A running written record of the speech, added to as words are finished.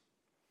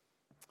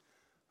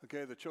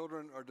Okay, the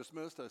children are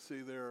dismissed. I see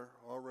they're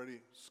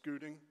already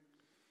scooting.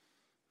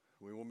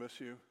 We will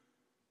miss you.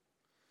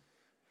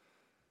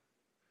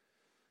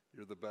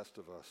 You're the best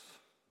of us.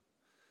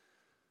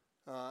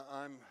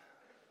 I'm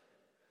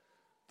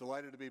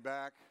delighted to be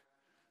back.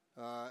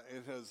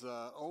 It has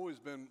always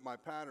been my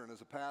pattern as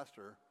a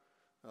pastor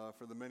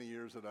for the many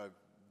years that I've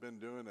been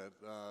doing it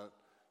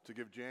to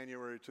give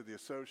January to the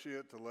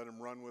associate, to let him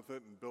run with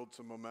it and build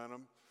some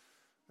momentum.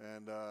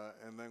 And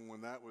then when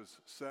that was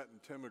set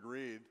and Tim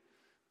agreed,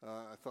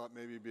 I thought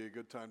maybe it'd be a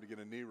good time to get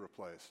a knee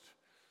replaced.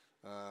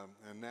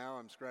 And now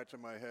I'm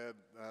scratching my head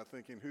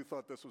thinking, who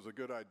thought this was a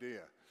good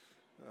idea?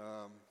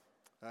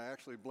 I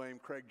actually blame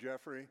Craig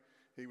Jeffrey.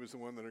 He was the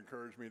one that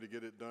encouraged me to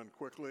get it done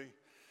quickly.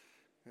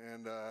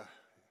 And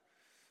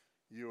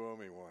you owe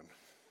me one.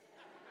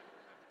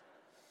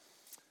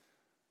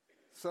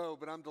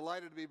 But I'm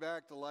delighted to be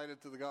back,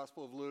 delighted to the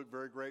Gospel of Luke,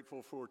 very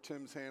grateful for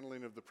Tim's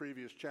handling of the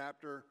previous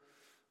chapter.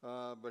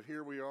 But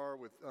here we are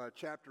with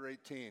chapter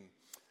 18,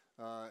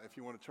 if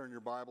you want to turn your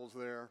Bibles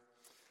there.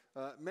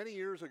 Many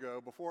years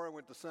ago, before I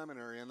went to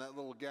seminary, in that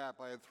little gap,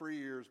 I had 3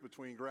 years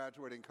between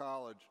graduating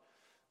college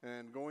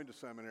and going to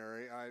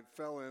seminary. I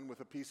fell in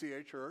with a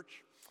PCA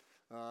church.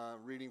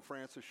 Reading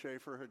Francis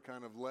Schaeffer had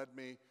kind of led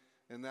me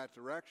in that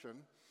direction.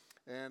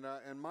 And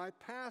my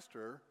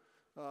pastor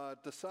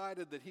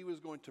decided that he was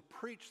going to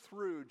preach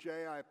through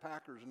J.I.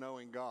 Packer's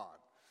Knowing God.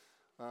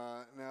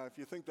 Now, if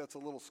you think that's a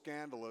little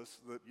scandalous,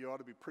 that you ought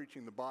to be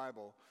preaching the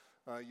Bible,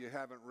 you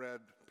haven't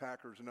read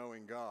Packer's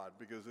Knowing God,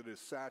 because it is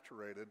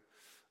saturated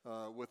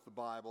with the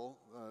Bible,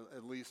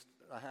 at least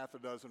a half a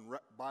dozen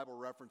Bible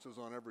references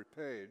on every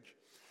page.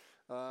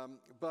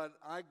 But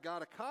I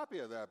got a copy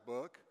of that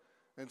book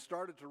and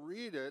started to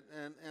read it,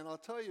 and I'll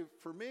tell you,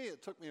 for me,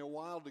 it took me a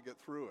while to get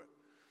through it.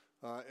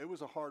 It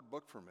was a hard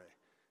book for me,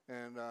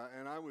 and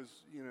I was,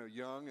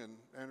 young and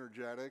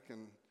energetic,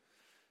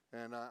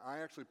 and I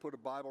actually put a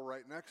Bible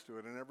right next to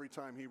it, and every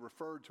time he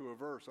referred to a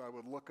verse, I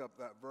would look up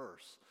that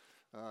verse.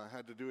 I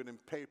had to do it in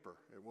paper.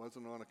 It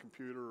wasn't on a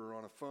computer or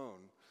on a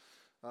phone.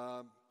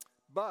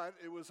 But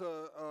it was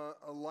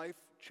a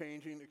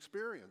life-changing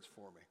experience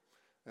for me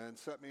and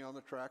set me on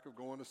the track of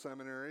going to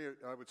seminary.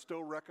 I would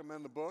still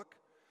recommend the book.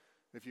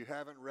 If you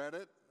haven't read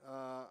it,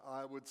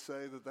 I would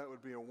say that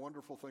would be a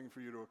wonderful thing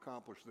for you to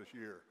accomplish this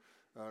year,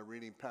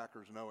 reading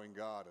Packer's Knowing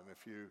God. And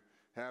if you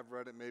have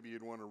read it, maybe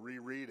you'd want to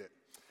reread it.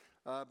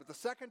 But the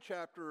second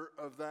chapter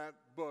of that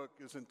book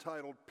is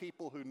entitled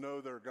People Who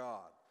Know Their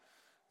God.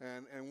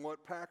 And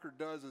what Packer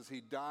does is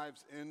he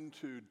dives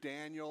into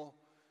Daniel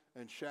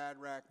and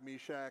Shadrach,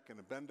 Meshach, and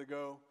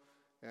Abednego,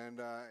 and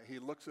he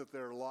looks at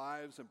their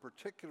lives, and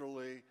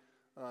particularly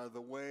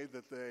the way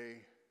that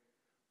they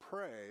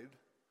prayed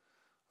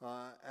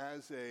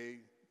as a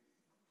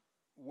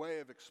way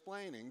of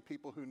explaining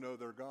people who know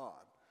their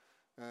God.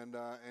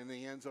 And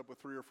he ends up with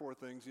 3 or 4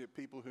 things.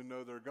 People who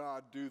know their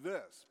God do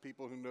this.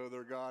 People who know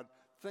their God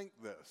think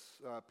this.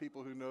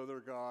 People who know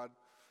their God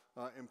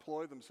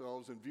employ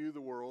themselves and view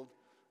the world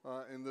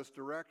in this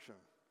direction.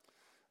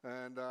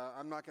 And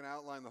I'm not going to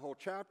outline the whole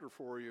chapter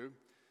for you,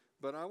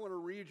 but I want to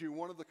read you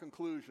one of the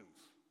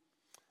conclusions.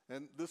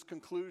 And this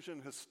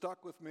conclusion has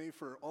stuck with me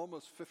for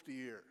almost 50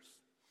 years.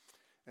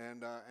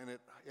 And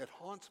it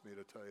haunts me,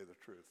 to tell you the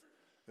truth.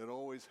 It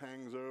always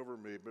hangs over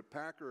me. But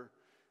Packer,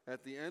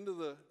 at the end of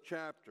the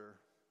chapter,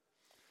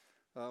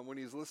 when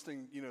he's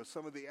listing,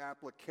 some of the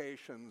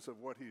applications of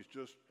what he's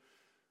just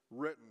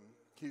written,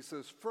 he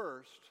says,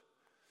 first,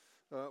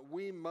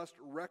 we must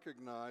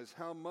recognize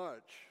how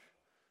much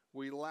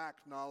we lack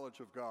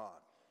knowledge of God.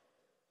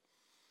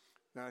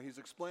 Now, he's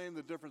explained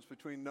the difference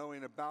between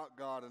knowing about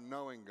God and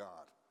knowing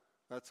God.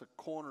 That's a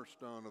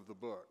cornerstone of the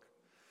book.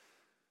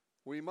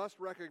 We must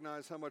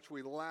recognize how much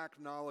we lack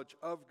knowledge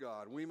of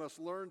God. We must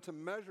learn to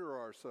measure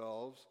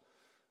ourselves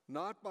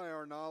not by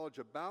our knowledge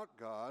about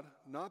God,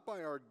 not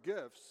by our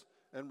gifts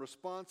and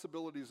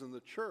responsibilities in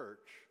the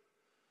church,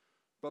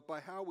 but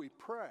by how we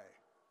pray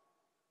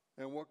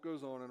and what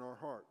goes on in our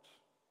hearts.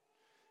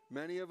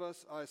 Many of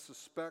us, I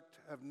suspect,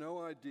 have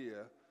no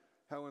idea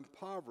how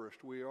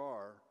impoverished we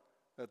are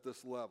at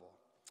this level.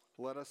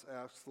 Let us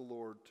ask the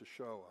Lord to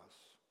show us.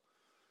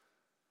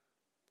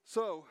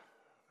 So,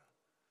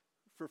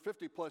 for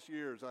 50 plus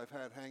years, I've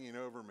had hanging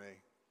over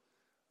me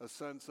a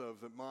sense of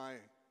that my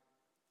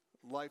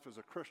life as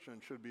a Christian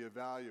should be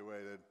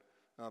evaluated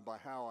by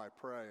how I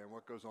pray and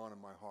what goes on in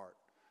my heart.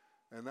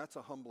 And that's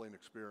a humbling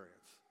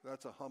experience.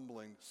 That's a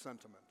humbling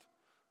sentiment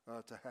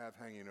to have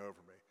hanging over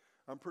me.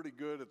 I'm pretty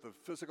good at the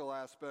physical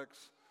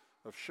aspects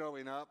of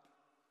showing up,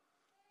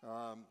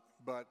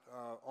 but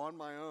on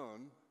my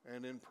own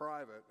and in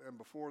private and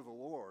before the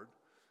Lord,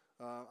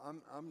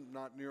 I'm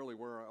not nearly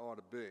where I ought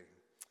to be.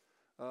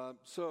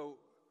 So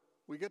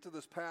we get to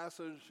this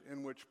passage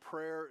in which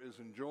prayer is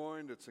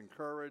enjoined, it's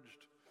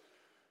encouraged,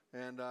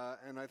 and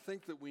I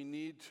think that we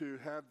need to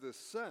have this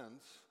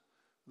sense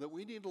that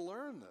we need to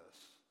learn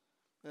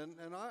this.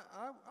 And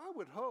I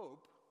would hope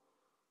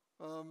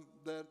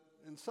that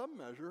in some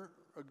measure,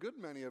 a good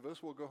many of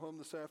us will go home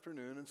this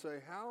afternoon and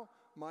say, how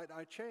might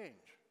I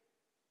change?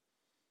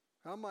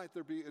 How might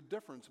there be a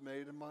difference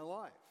made in my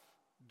life?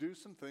 Do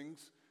some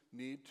things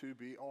need to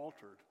be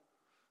altered?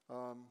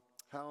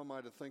 How am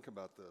I to think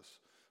about this?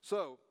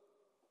 So,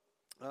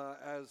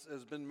 as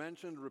has been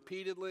mentioned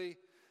repeatedly,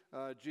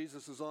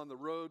 Jesus is on the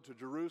road to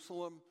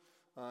Jerusalem.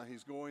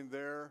 He's going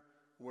there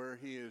where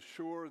he is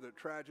sure that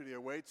tragedy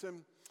awaits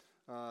him,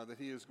 that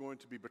he is going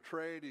to be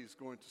betrayed, he's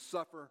going to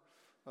suffer,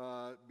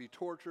 be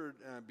tortured,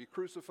 be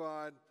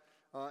crucified,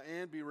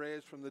 and be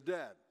raised from the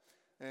dead.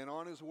 And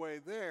on his way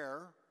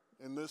there,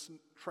 in this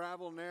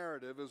travel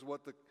narrative is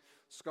what the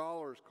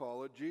scholars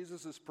call it,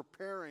 Jesus is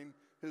preparing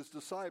his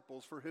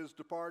disciples for his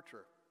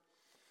departure.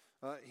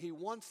 He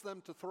wants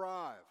them to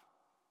thrive.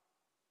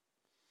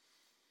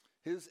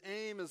 His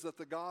aim is that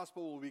the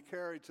gospel will be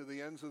carried to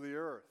the ends of the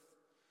earth.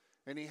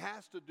 And he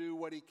has to do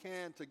what he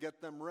can to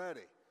get them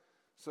ready.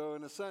 So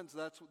in a sense,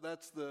 that's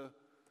the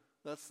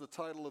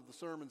title of the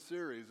sermon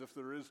series, if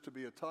there is to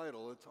be a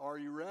title. It's Are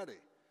You Ready?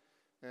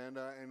 And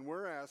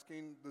we're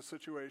asking the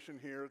situation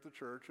here at the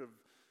church of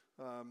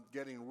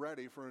getting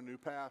ready for a new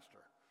pastor.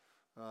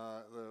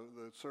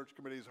 The search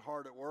committee is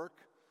hard at work.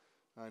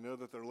 I know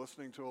that they're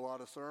listening to a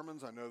lot of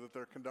sermons. I know that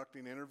they're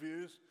conducting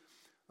interviews.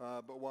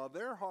 But while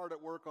they're hard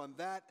at work on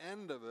that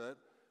end of it,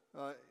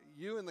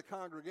 you in the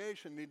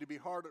congregation need to be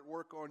hard at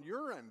work on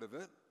your end of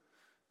it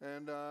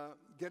and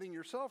getting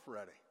yourself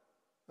ready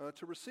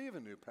to receive a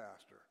new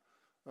pastor,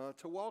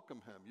 to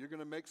welcome him. You're going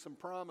to make some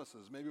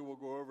promises. Maybe we'll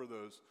go over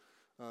those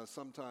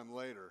sometime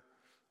later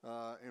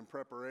in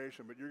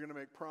preparation. But you're going to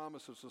make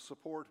promises to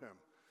support him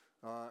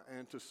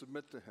and to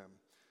submit to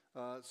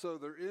him. So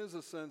there is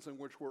a sense in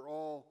which we're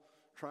all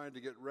trying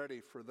to get ready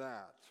for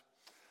that.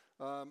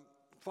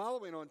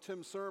 Following on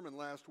Tim's sermon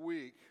last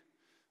week,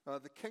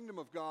 the kingdom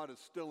of God is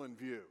still in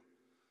view.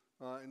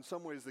 In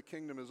some ways, the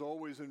kingdom is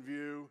always in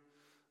view.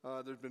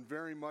 There's been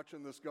very much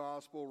in this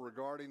gospel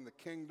regarding the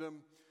kingdom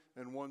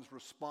and one's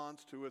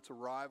response to its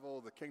arrival.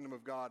 The kingdom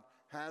of God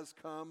has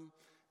come,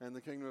 and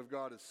the kingdom of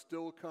God is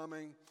still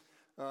coming.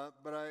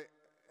 But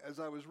as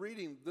I was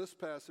reading this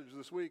passage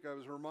this week, I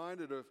was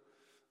reminded of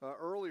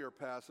earlier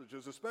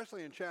passages,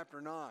 especially in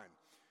chapter 9,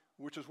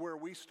 which is where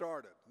we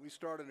started. We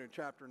started in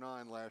chapter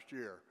 9 last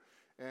year.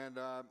 And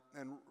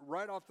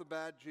right off the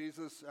bat,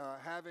 Jesus,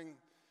 having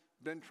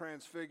been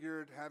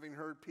transfigured, having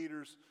heard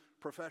Peter's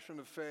profession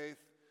of faith,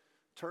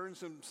 turns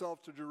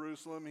himself to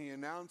Jerusalem. He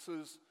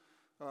announces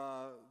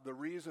the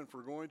reason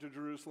for going to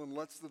Jerusalem,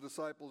 lets the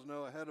disciples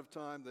know ahead of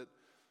time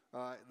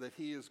that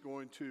he is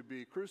going to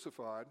be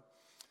crucified.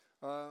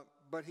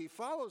 But he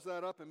follows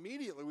that up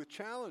immediately with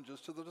challenges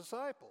to the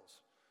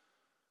disciples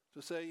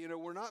to say,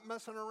 we're not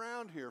messing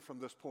around here from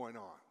this point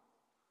on.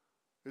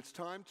 It's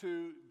time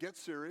to get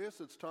serious.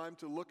 It's time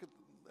to look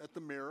at the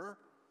mirror.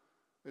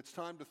 It's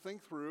time to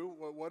think through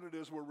what it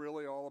is we're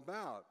really all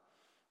about.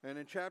 And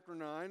in chapter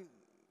 9,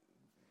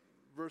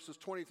 verses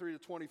 23 to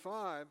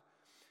 25,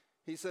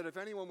 he said, if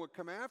anyone would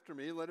come after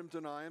me, let him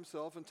deny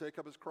himself and take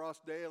up his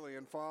cross daily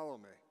and follow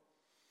me.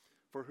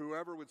 For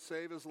whoever would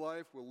save his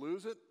life will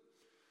lose it,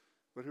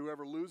 but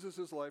whoever loses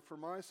his life for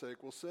my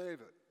sake will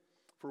save it.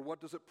 For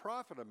what does it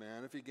profit a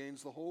man if he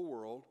gains the whole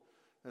world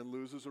and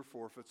loses or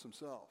forfeits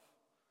himself?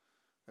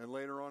 And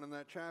later on in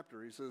that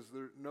chapter, he says,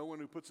 no one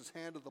who puts his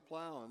hand to the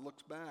plow and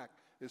looks back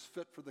is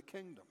fit for the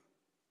kingdom.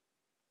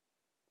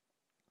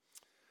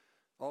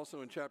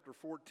 Also in chapter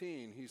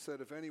 14, he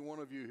said, if any one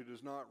of you who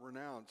does not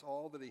renounce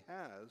all that he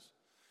has,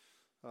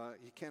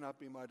 he cannot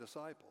be my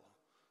disciple.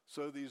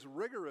 So these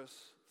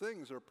rigorous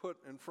things are put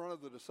in front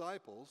of the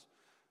disciples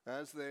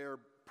as they are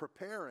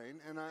preparing.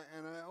 And I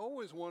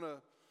always want to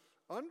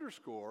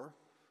underscore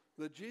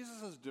that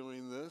Jesus is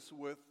doing this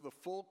with the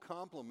full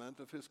complement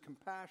of his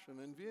compassion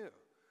in view.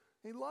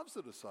 He loves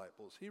the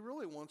disciples. He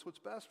really wants what's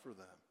best for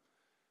them.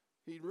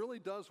 He really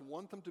does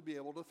want them to be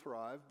able to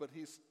thrive, but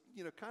he's,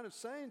 kind of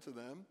saying to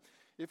them,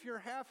 if you're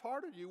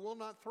half-hearted, you will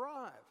not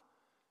thrive.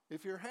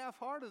 If you're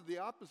half-hearted, the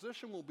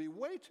opposition will be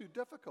way too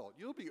difficult.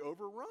 You'll be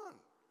overrun.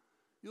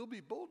 You'll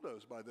be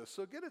bulldozed by this.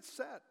 So get it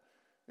set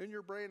in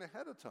your brain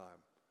ahead of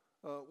time,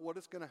 what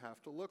it's going to have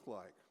to look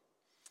like.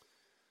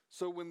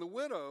 So when the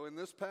widow in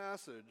this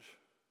passage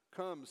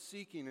comes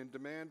seeking and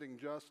demanding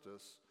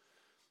justice,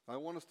 I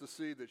want us to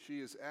see that she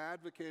is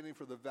advocating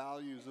for the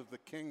values of the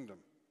kingdom.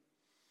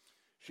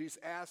 She's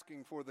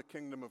asking for the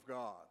kingdom of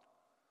God.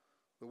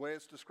 The way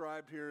it's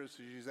described here is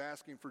she's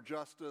asking for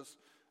justice.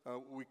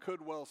 We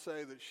could well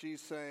say that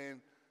she's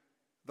saying,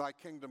 thy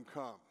kingdom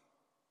come.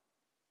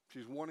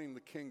 She's wanting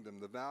the kingdom,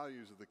 the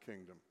values of the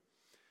kingdom.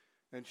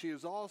 And she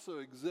is also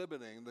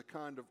exhibiting the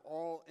kind of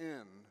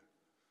all-in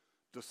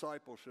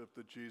discipleship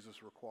that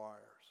Jesus requires.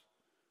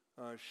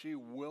 She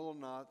will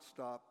not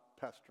stop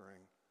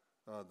pestering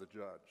the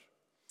judge.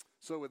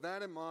 So with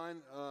that in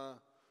mind,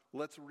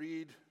 let's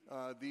read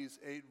these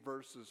 8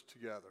 verses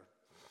together.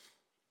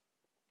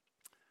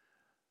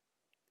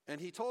 And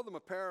he told them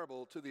a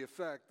parable to the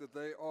effect that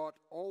they ought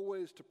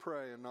always to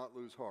pray and not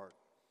lose heart.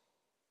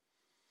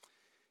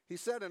 He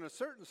said, in a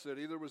certain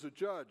city there was a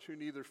judge who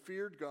neither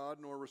feared God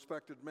nor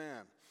respected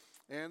man.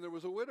 And there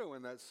was a widow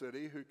in that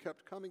city who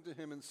kept coming to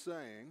him and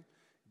saying,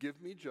 Give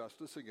me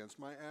justice against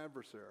my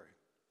adversary."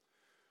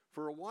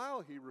 For a while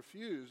he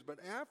refused,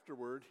 but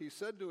afterward he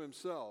said to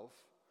himself,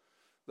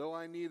 "Though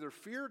I neither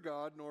fear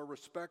God nor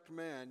respect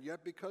man,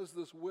 yet because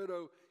this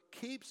widow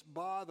keeps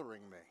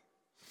bothering me,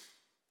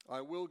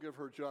 I will give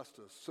her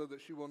justice, so that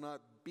she will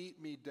not beat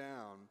me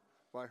down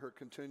by her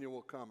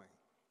continual coming."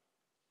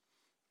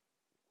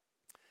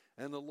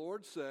 And the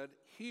Lord said,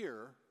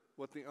 "Hear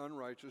what the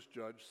unrighteous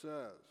judge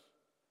says.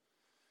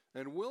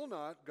 And will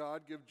not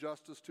God give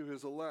justice to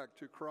his elect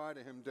who cry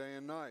to him day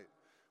and night?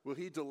 Will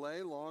he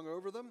delay long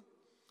over them?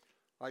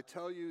 I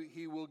tell you,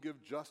 he will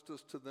give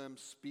justice to them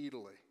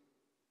speedily.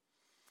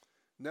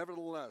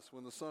 Nevertheless,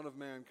 when the Son of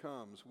Man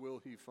comes, will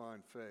he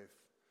find faith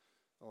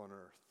on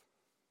earth?"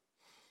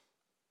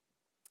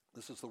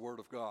 This is the word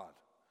of God,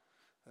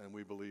 and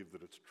we believe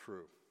that it's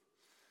true.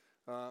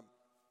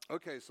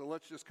 Okay, so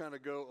let's just kind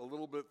of go a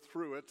little bit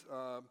through it.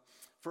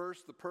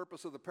 First, the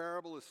purpose of the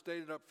parable is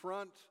stated up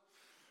front.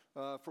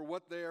 For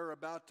what they are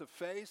about to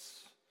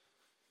face,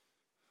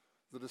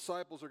 the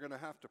disciples are going to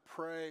have to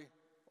pray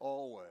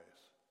always.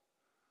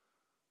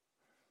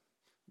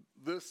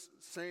 This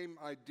same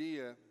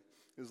idea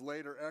is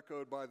later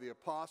echoed by the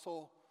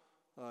apostle.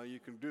 You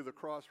can do the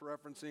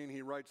cross-referencing.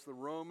 He writes the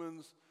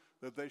Romans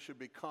that they should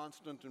be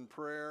constant in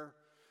prayer.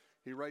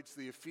 He writes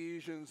the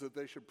Ephesians that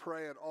they should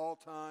pray at all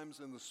times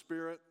in the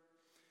Spirit.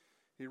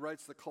 He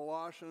writes the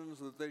Colossians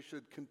that they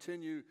should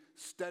continue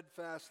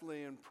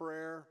steadfastly in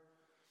prayer.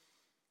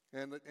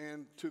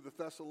 And to the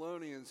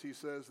Thessalonians, he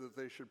says that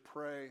they should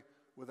pray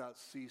without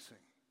ceasing.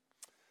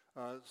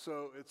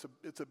 So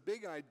it's a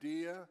big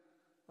idea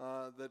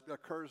that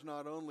occurs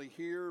not only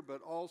here,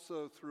 but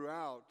also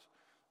throughout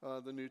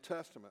the New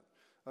Testament.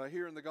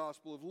 Here in the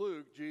Gospel of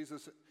Luke,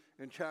 Jesus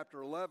in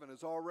chapter 11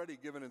 has already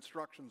given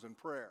instructions in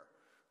prayer.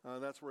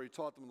 That's where he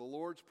taught them the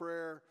Lord's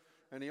Prayer,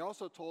 and he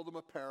also told them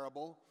a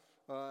parable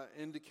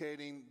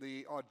indicating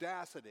the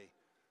audacity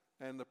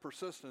and the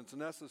persistence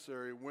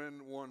necessary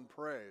when one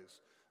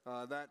prays.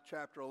 That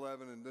chapter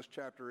 11 and this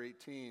chapter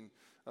 18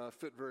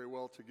 fit very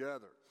well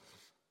together.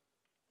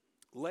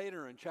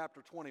 Later in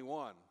chapter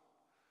 21,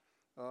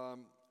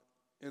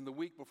 in the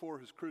week before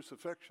his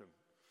crucifixion,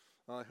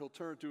 he'll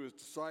turn to his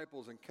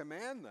disciples and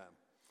command them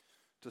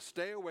to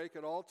stay awake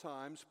at all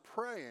times,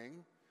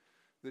 praying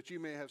that you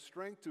may have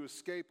strength to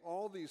escape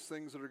all these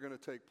things that are going to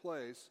take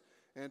place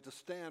and to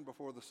stand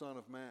before the Son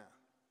of Man.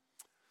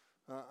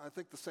 I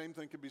think the same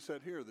thing could be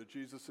said here, that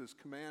Jesus is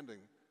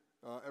commanding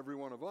every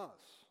one of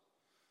us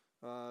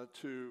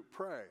to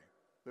pray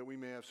that we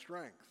may have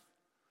strength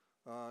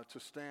to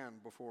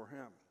stand before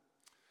him.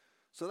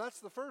 So that's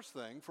the first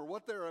thing. For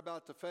what they're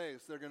about to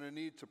face, they're going to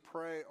need to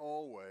pray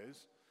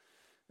always.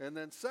 And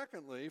then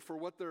secondly, for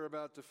what they're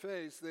about to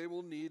face, they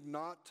will need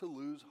not to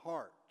lose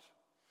heart.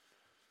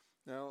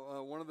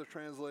 Now, one of the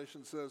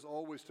translations says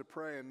always to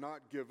pray and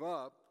not give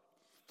up.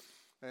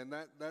 And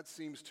that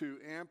seems to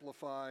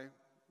amplify,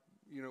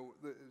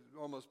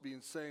 almost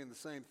being saying the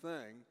same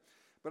thing.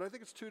 But I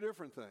think it's two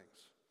different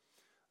things.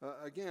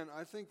 Again,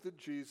 I think that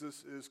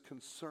Jesus is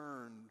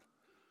concerned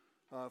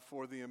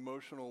for the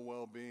emotional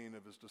well-being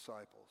of his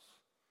disciples,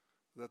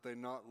 that they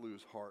not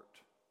lose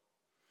heart.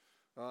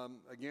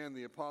 Again,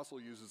 the apostle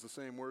uses the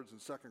same words in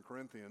 2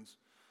 Corinthians.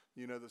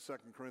 You know that 2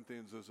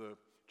 Corinthians is a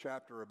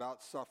chapter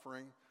about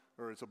suffering,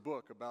 or it's a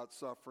book about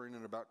suffering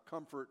and about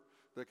comfort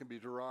that can be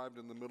derived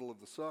in the middle of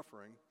the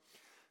suffering.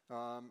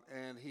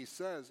 And he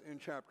says in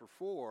chapter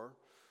 4,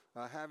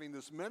 having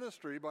this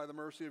ministry by the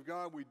mercy of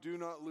God, we do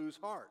not lose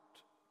heart.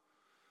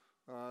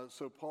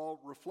 So Paul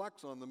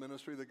reflects on the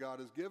ministry that God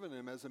has given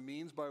him as a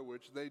means by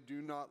which they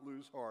do not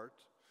lose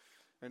heart.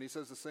 And he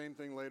says the same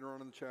thing later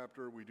on in the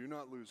chapter, we do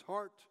not lose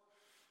heart.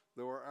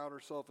 Though our outer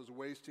self is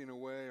wasting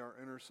away, our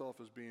inner self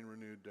is being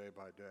renewed day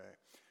by day.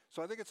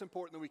 So I think it's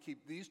important that we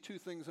keep these two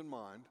things in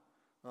mind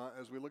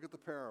as we look at the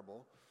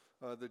parable,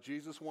 that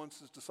Jesus wants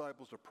his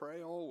disciples to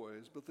pray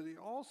always, but that he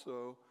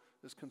also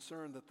is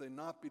concerned that they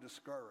not be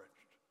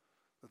discouraged,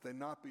 that they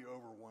not be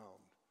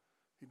overwhelmed.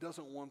 He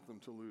doesn't want them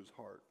to lose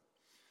heart.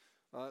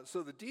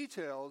 So the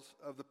details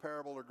of the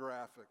parable are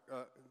graphic.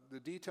 The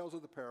details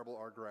of the parable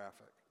are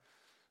graphic.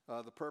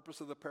 The purpose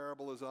of the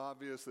parable is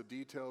obvious. The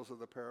details of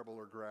the parable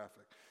are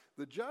graphic.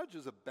 The judge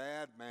is a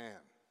bad man.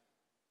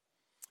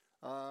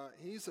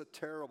 He's a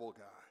terrible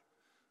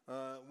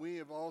guy. We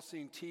have all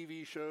seen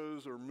TV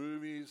shows or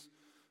movies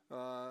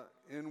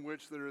in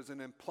which there is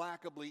an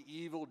implacably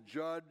evil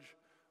judge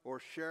or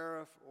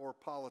sheriff or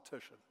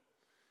politician.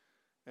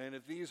 And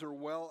if these are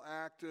well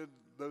acted,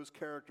 those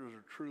characters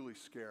are truly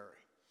scary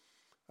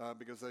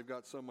because they've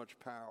got so much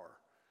power.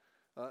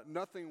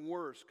 Nothing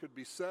worse could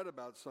be said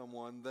about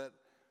someone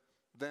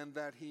than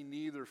that he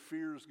neither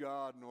fears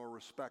God nor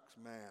respects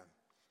man.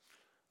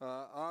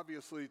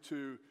 Obviously,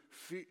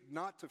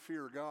 not to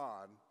fear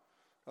God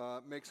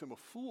makes him a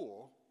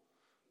fool,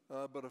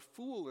 but a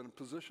fool in a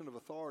position of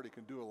authority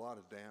can do a lot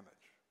of damage.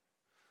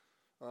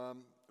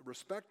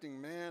 Respecting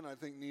man, I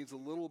think, needs a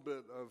little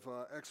bit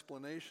of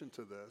explanation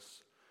to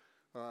this.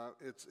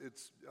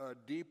 It's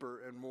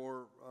deeper and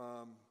more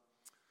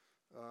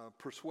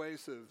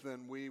persuasive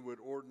than we would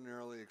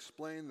ordinarily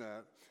explain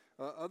that.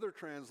 Other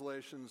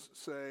translations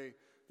say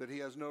that he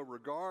has no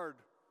regard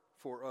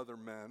for other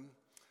men.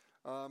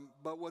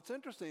 But what's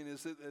interesting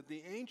is that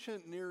the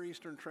ancient Near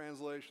Eastern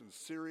translations,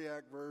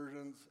 Syriac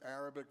versions,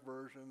 Arabic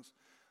versions,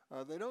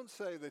 they don't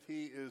say that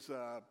he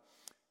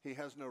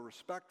has no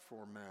respect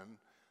for men.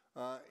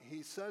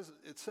 It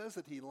says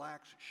that he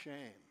lacks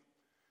shame,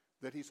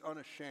 that he's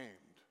unashamed.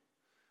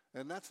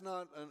 And that's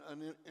not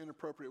an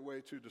inappropriate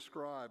way to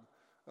describe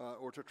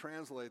or to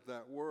translate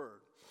that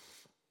word.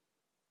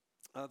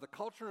 The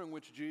culture in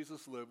which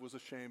Jesus lived was a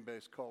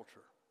shame-based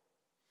culture.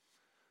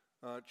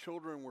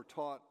 Children were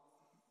taught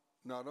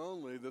not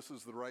only this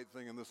is the right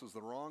thing and this is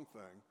the wrong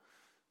thing,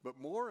 but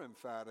more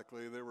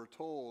emphatically they were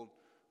told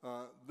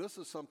this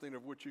is something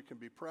of which you can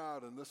be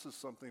proud and this is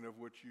something of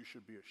which you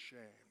should be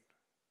ashamed.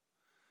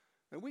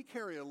 And we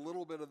carry a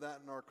little bit of that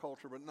in our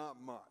culture, but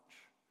not much.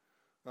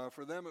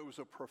 For them, it was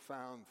a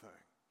profound thing.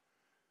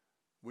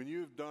 When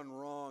you've done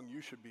wrong,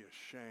 you should be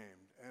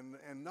ashamed.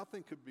 And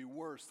nothing could be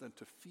worse than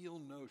to feel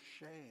no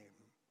shame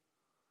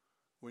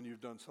when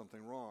you've done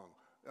something wrong.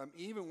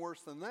 Even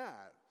worse than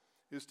that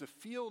is to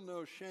feel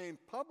no shame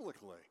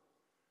publicly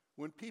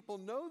when people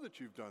know that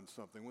you've done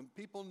something, when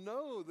people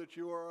know that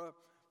you are a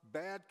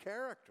bad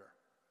character.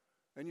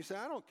 And you say,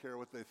 I don't care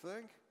what they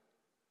think.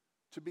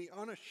 To be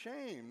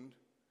unashamed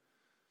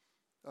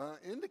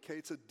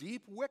indicates a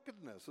deep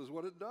wickedness is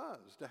what it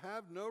does. To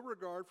have no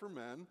regard for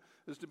men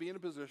is to be in a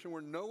position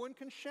where no one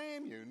can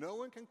shame you, no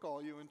one can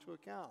call you into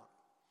account.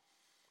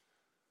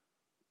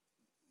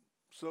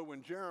 So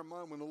when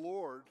the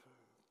Lord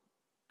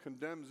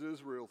condemns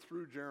Israel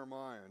through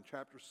Jeremiah in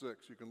chapter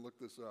 6, you can look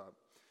this up,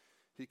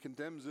 he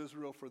condemns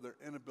Israel for their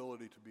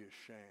inability to be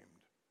ashamed.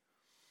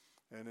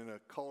 And in a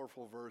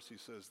colorful verse he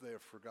says they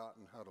have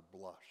forgotten how to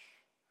blush.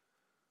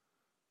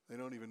 They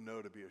don't even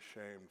know to be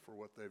ashamed for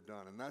what they've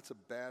done. And that's a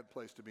bad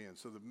place to be in.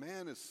 So the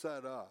man is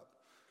set up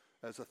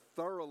as a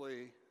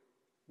thoroughly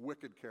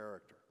wicked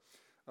character.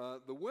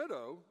 The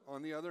widow,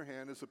 on the other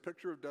hand, is a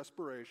picture of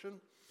desperation.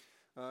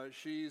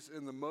 She's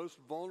in the most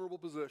vulnerable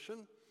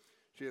position.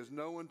 She has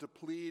no one to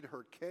plead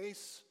her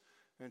case,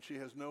 and she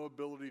has no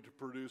ability to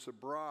produce a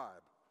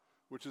bribe,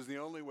 which is the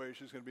only way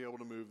she's going to be able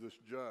to move this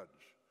judge.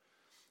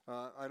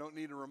 I don't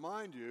need to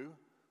remind you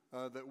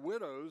that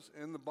widows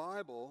in the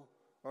Bible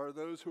are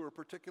those who are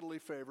particularly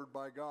favored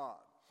by God.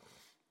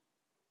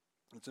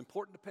 It's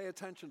important to pay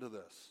attention to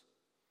this.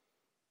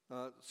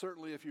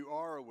 Certainly if you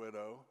are a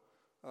widow,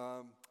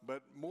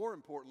 but more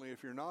importantly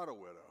if you're not a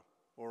widow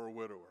or a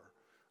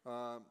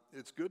widower.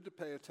 It's good to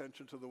pay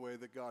attention to the way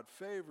that God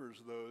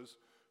favors those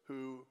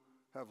who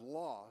have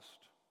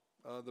lost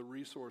the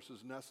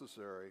resources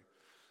necessary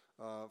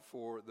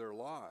for their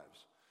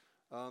lives.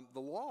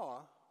 The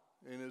law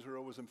in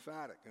Israel was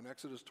emphatic. In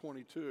Exodus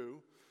 22,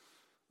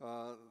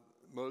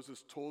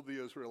 Moses told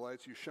the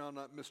Israelites, you shall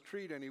not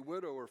mistreat any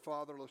widow or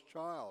fatherless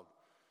child.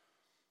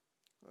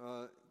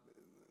 The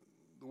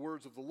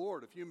words of the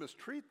Lord, if you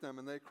mistreat them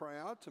and they cry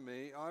out to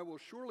me, I will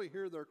surely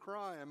hear their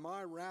cry and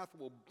my wrath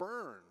will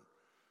burn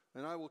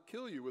and I will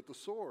kill you with the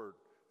sword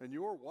and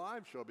your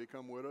wives shall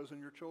become widows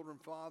and your children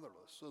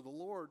fatherless. So the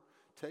Lord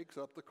takes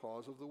up the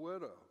cause of the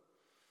widow.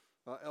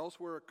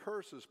 Elsewhere, a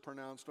curse is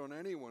pronounced on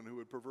anyone who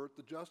would pervert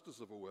the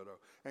justice of a widow.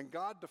 And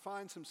God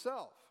defines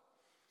himself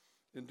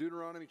in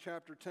Deuteronomy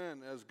chapter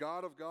 10 as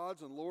God of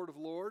gods and Lord of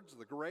lords,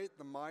 the great,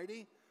 the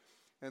mighty,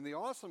 and the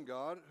awesome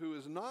God who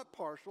is not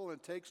partial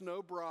and takes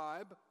no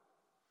bribe.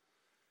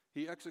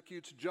 He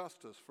executes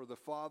justice for the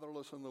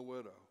fatherless and the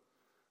widow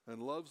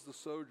and loves the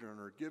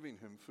sojourner, giving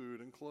him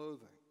food and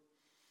clothing.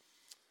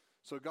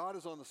 So God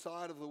is on the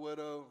side of the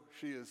widow.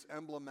 She is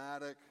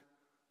emblematic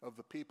of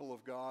the people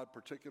of God,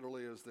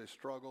 particularly as they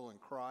struggle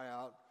and cry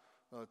out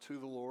to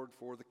the Lord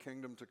for the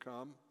kingdom to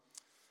come.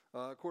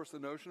 Of course, the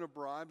notion of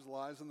bribes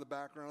lies in the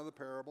background of the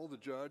parable. The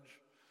judge,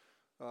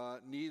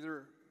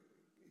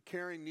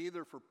 caring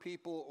neither for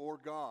people or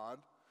God,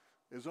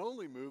 is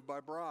only moved by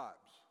bribes.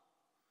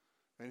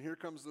 And here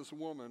comes this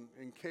woman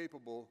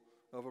incapable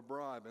of a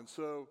bribe. And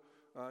so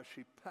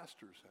she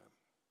pesters him.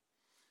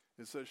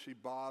 It says she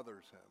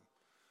bothers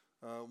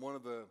him. One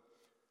of the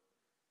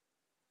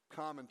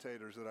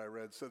commentators that I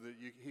read said that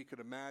he could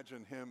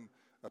imagine him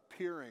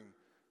appearing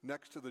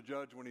next to the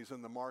judge when he's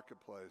in the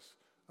marketplace,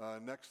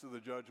 next to the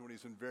judge when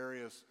he's in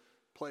various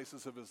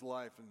places of his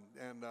life,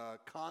 and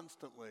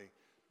constantly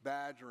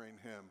badgering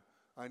him.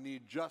 I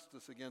need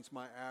justice against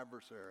my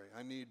adversary.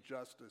 I need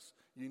justice.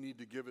 You need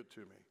to give it to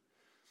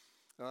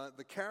me.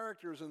 The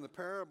characters in the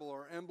parable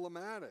are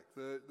emblematic.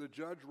 The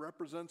judge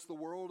represents the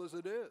world as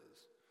it is.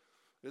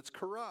 It's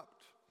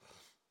corrupt.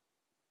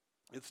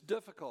 It's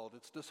difficult.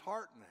 It's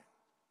disheartening.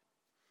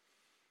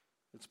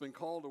 It's been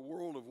called a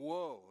world of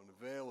woe and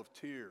a vale of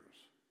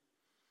tears.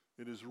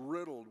 It is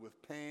riddled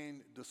with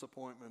pain,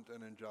 disappointment,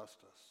 and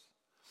injustice.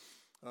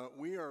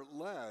 We are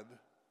led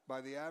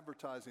by the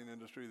advertising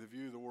industry to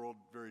view the world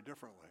very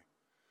differently.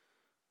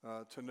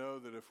 To know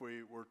that if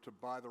we were to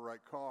buy the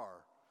right car,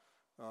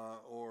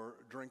 or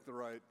drink the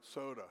right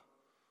soda,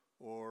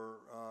 or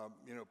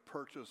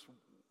purchase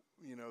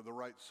the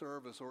right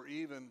service or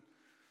even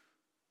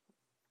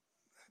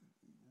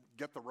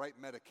get the right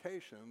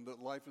medication, that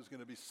life is going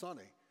to be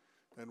sunny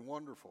and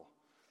wonderful.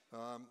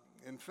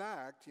 In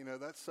fact,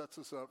 that sets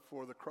us up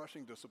for the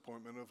crushing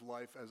disappointment of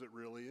life as it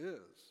really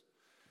is.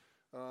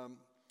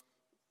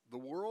 The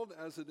world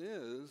as it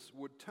is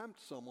would tempt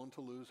someone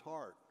to lose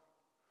heart,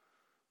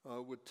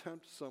 would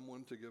tempt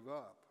someone to give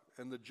up.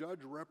 And the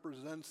judge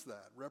represents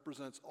that,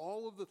 represents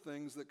all of the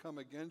things that come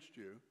against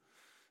you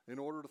in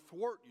order to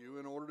thwart you,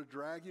 in order to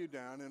drag you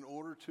down, in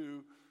order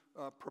to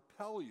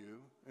propel you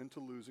into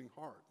losing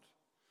heart.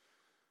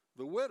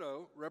 The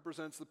widow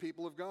represents the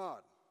people of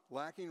God,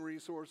 lacking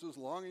resources,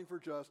 longing for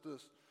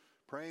justice,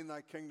 praying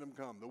thy kingdom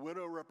come. The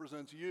widow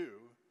represents you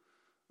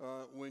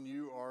when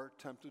you are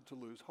tempted to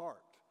lose heart.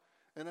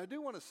 And I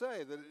do want to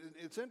say that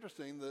it's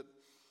interesting that,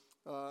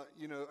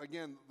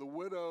 again, the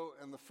widow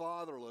and the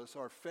fatherless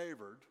are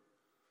favored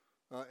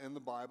in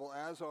the Bible,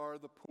 as are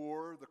the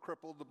poor, the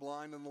crippled, the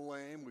blind, and the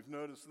lame. We've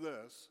noticed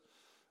this.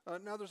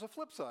 Now, there's a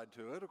flip side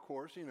to it. Of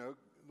course,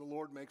 the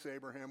Lord makes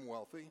Abraham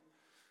wealthy.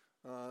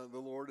 The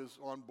Lord is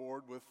on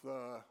board with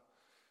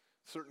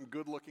certain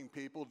good-looking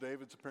people.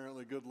 David's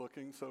apparently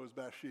good-looking. So is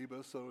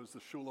Bathsheba. So is the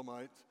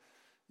Shulamites.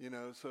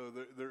 So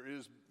there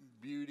is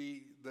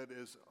beauty that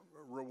is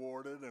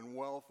rewarded and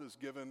wealth is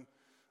given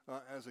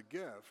as a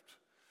gift.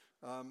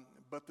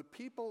 But the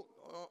people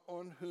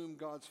on whom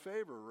God's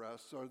favor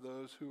rests are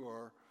those who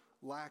are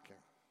lacking.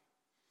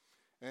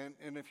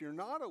 And if you're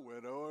not a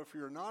widow, if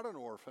you're not an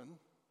orphan,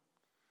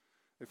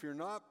 if you're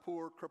not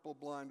poor, crippled,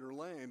 blind, or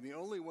lame, the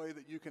only way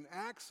that you can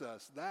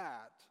access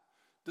that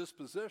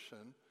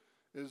disposition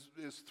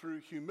is through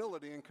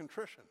humility and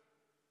contrition.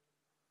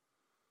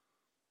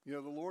 The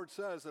Lord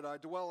says that I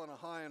dwell in a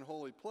high and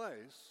holy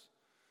place,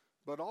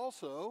 but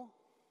also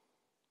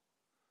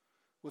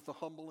with a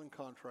humble and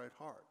contrite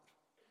heart.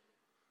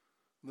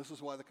 And this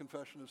is why the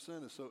confession of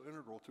sin is so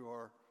integral to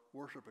our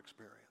worship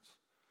experience.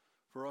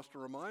 For us to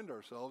remind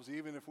ourselves,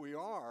 even if we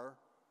are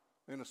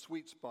in a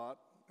sweet spot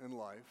in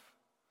life,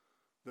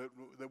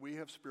 that we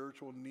have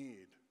spiritual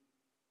need,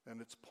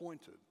 and it's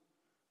pointed,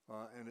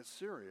 and it's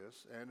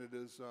serious, and it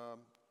is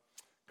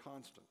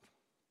constant.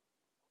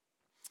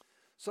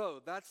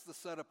 So that's the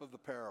setup of the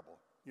parable.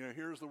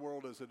 Here's the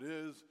world as it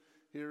is.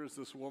 Here's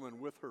this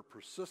woman with her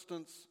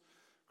persistence,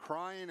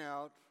 crying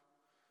out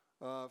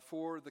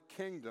for the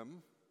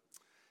kingdom.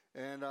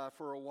 And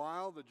for a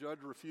while, the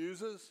judge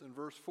refuses in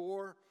verse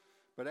 4.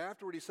 But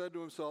afterward he said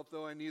to himself,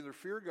 though I neither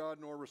fear God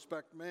nor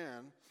respect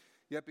man,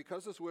 yet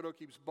because this widow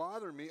keeps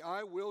bothering me,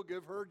 I will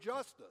give her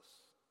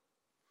justice,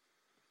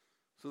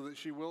 so that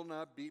she will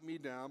not beat me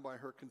down by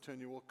her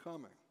continual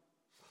coming.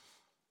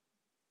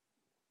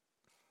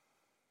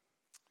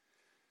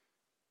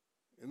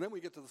 And then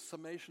we get to the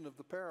summation of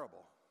the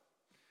parable.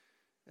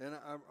 And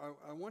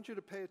I want you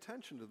to pay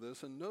attention to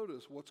this and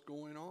notice what's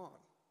going on.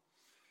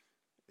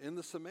 In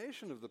the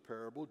summation of the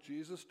parable,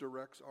 Jesus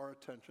directs our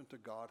attention to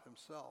God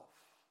himself.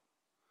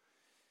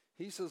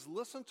 He says,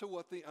 listen to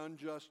what the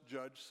unjust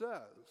judge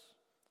says.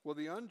 Well,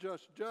 the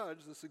unjust judge,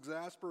 this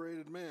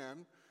exasperated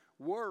man,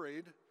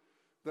 worried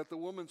that the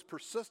woman's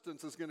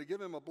persistence is going to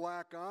give him a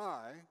black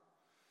eye,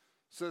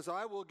 says,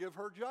 I will give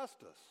her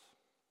justice.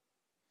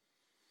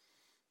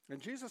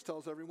 And Jesus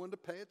tells everyone to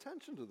pay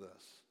attention to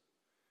this.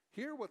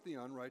 Hear what the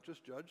unrighteous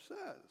judge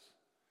says.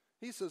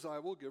 He says, I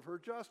will give her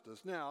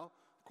justice. Now,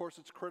 of course,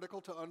 it's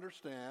critical to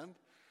understand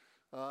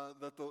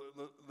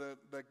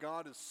that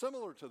God is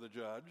similar to the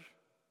judge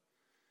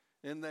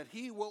in that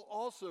he will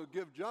also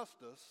give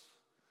justice,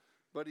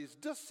 but he's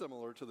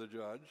dissimilar to the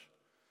judge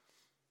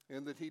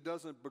in that he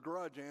doesn't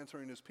begrudge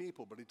answering his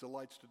people, but he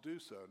delights to do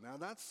so. Now,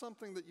 that's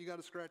something that you got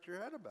to scratch your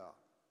head about.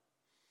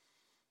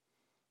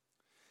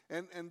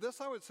 And this,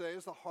 I would say,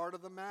 is the heart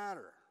of the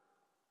matter.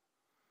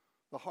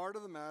 The heart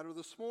of the matter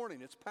this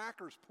morning. It's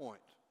Packer's point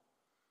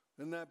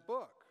in that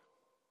book.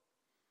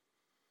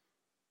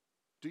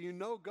 Do you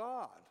know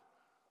God?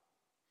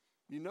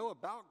 You know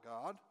about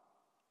God.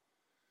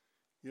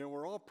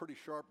 We're all pretty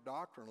sharp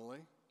doctrinally.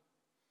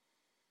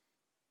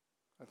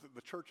 I think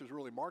the church is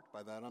really marked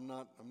by that. I'm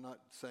not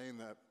saying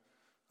that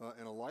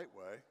in a light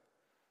way.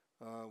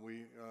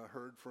 We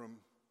heard from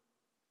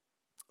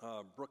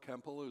Brooke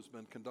Hempel, who's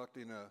been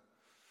conducting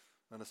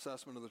an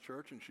assessment of the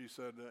church, and she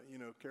said,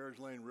 Carriage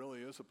Lane really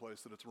is a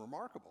place that it's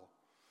remarkable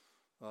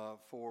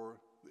for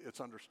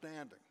its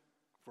understanding,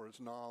 for its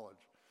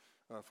knowledge,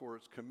 for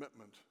its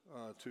commitment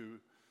to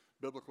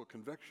biblical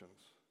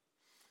convictions.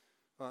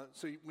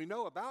 So we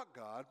know about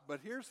God,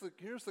 but here's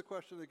the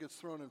question that gets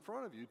thrown in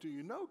front of you. Do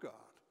you know God?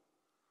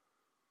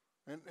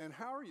 And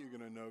how are you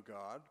going to know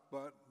God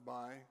but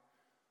by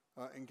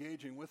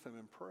engaging with him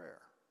in prayer?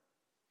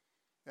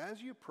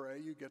 As you pray,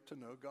 you get to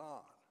know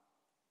God.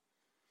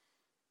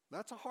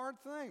 That's a hard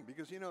thing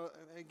because,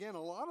 again,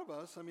 a lot of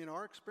us,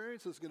 our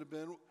experience is going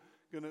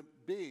to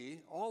be,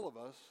 all of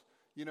us,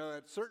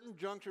 at certain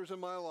junctures in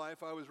my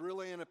life, I was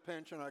really in a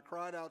pinch and I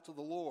cried out to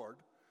the Lord,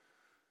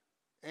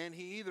 and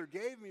he either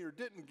gave me or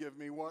didn't give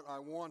me what I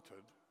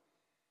wanted.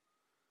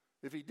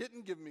 If he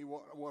didn't give me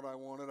what I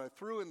wanted, I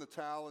threw in the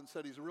towel and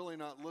said he's really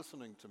not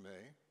listening to me.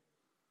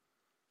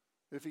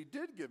 If he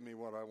did give me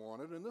what I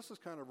wanted, and this is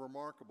kind of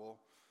remarkable,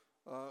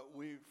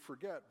 we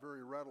forget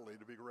very readily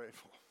to be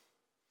grateful.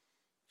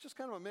 It's just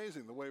kind of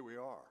amazing the way we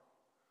are.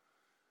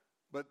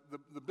 But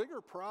the bigger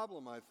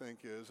problem, I think,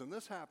 is, and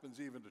this happens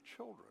even to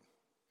children,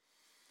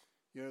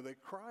 they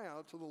cry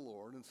out to the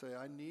Lord and say,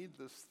 I need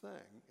this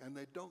thing, and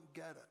they don't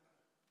get it.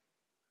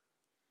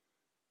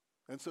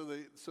 And so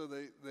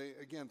they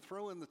again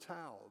throw in the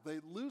towel. They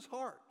lose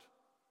heart.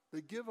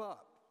 They give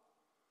up.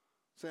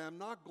 Say, I'm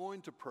not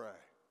going to pray.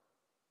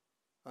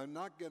 I'm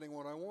not getting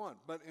what I want.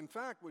 But in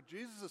fact, what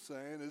Jesus is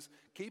saying is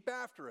keep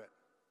after it.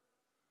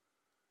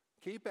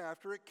 Keep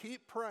after it.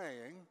 Keep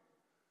praying.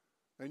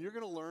 And you're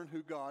going to learn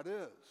who God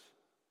is.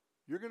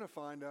 You're going to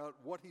find out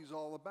what he's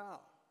all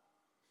about.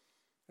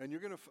 And you're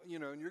going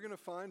to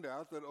find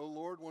out that, oh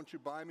Lord, won't you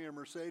buy me a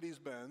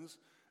Mercedes-Benz,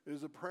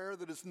 is a prayer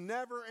that is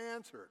never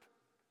answered.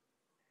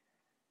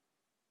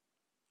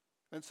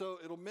 And so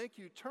it'll make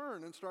you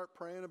turn and start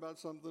praying about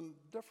something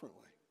differently.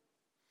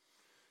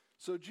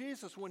 So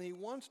Jesus, when he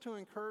wants to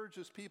encourage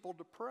his people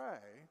to pray,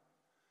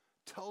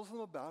 tells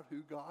them about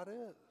who God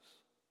is.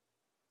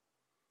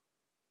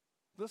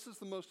 This is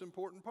the most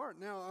important part.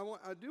 Now,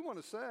 I do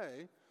want to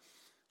say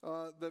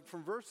that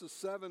from verses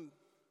 7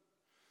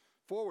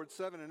 forward,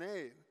 7 and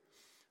 8,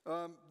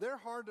 they're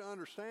hard to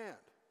understand.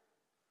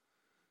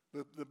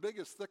 The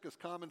biggest, thickest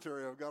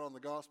commentary I've got on the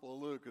Gospel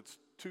of Luke, it's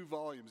 2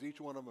 volumes,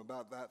 each one of them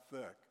about that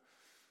thick.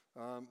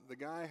 The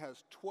guy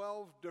has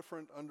 12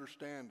 different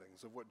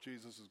understandings of what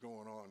Jesus is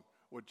going on,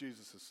 what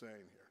Jesus is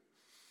saying here.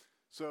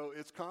 So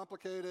it's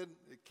complicated.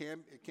 It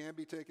can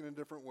be taken in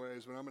different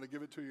ways, but I'm going to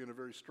give it to you in a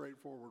very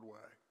straightforward way.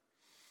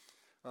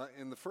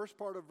 In the first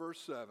part of verse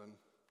 7,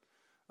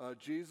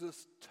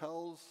 Jesus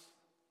tells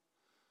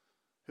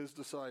his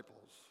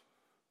disciples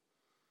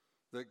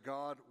that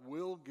God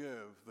will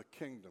give the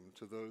kingdom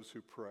to those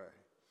who pray.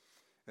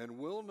 And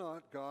will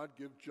not God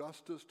give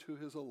justice to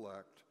his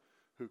elect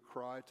who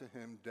cry to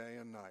him day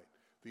and night?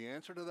 The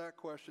answer to that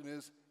question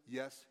is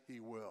yes, he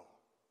will.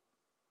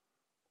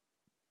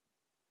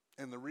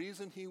 And the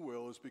reason he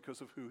will is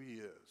because of who he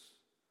is.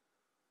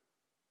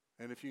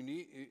 And if you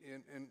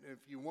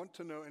want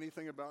to know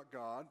anything about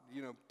God,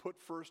 put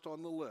first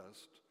on the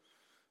list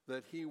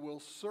that he will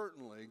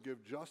certainly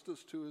give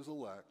justice to his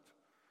elect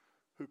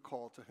who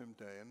call to him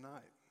day and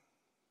night.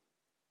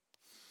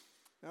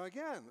 Now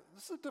again,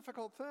 this is a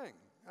difficult thing.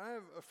 I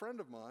have a friend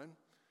of mine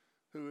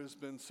who has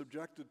been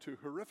subjected to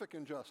horrific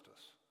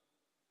injustice.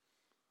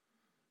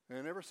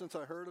 And ever since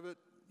I heard of it,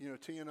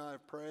 T and I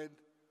have prayed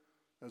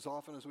as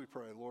often as we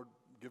pray, Lord,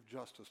 give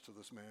justice to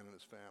this man and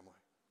his family.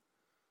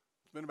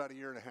 It's been about 1.5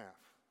 years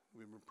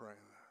we've been praying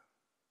that.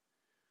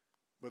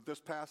 But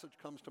this passage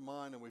comes to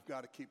mind, and we've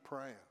got to keep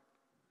praying.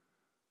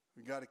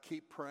 We've got to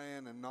keep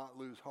praying and not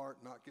lose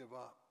heart, not give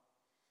up.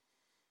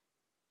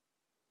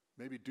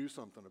 Maybe do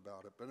something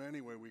about it. But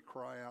anyway, we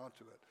cry out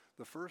to it.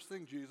 The first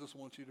thing Jesus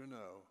wants you to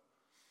know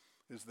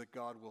is that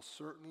God will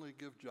certainly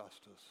give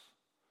justice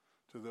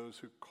to those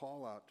who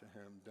call out to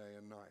him day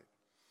and night.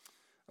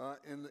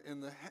 In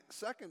the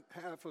second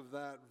half of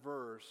that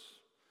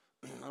verse,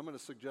 I'm going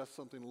to suggest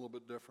something a little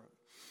bit different.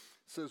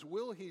 It says,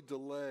 will he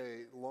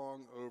delay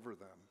long over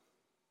them?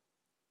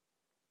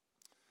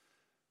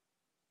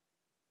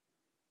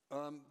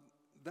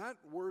 That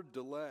word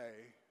delay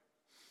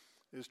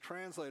is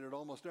translated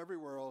almost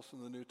everywhere else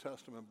in the New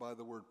Testament by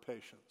the word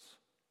patience.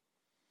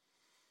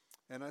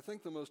 And I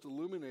think the most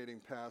illuminating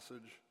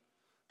passage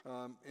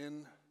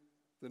in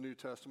the New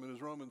Testament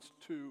is Romans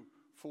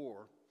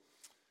 2:4,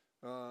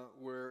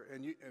 where,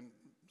 and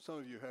some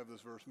of you have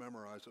this verse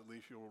memorized, at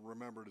least you'll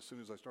remember it as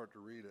soon as I start to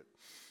read it.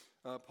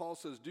 Paul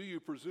says, do you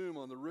presume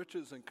on the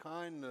riches and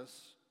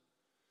kindness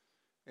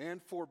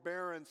and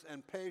forbearance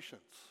and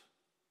patience,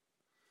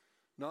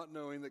 not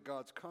knowing that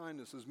God's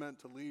kindness is meant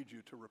to lead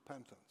you to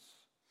repentance?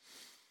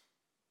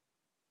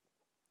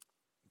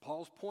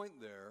 Paul's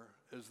point there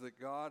is that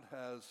God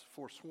has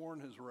forsworn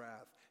his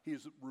wrath. He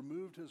has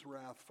removed his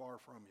wrath far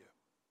from you.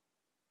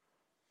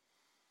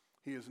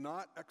 He is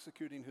not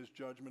executing his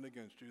judgment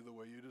against you the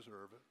way you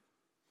deserve it.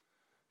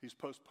 He's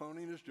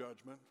postponing his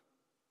judgment.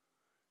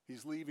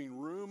 He's leaving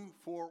room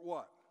for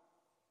what?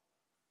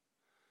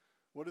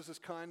 What is his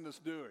kindness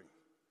doing?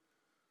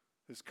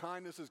 His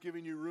kindness is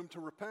giving you room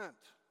to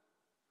repent.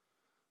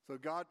 So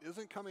God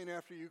isn't coming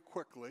after you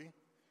quickly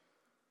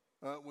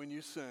when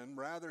you sin.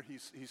 Rather,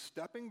 he's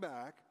stepping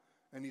back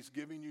and he's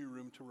giving you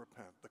room to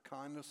repent. The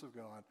kindness of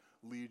God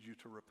leads you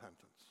to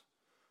repentance.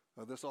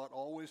 This ought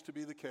always to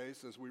be the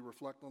case as we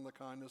reflect on the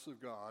kindness of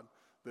God,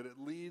 that it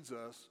leads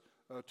us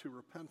to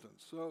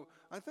repentance. So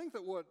I think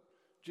that what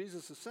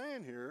Jesus is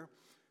saying here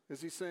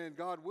is he's saying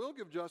God will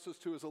give justice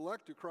to his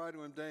elect who cry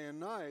to him day and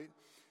night,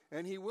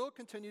 and he will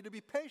continue to be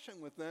patient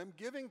with them,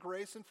 giving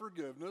grace and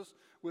forgiveness,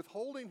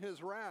 withholding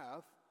his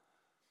wrath,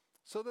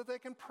 so that they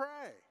can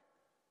pray.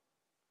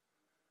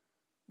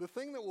 The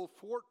thing that will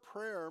thwart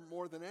prayer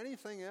more than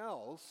anything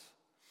else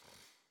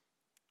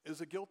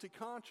is a guilty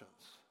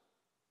conscience.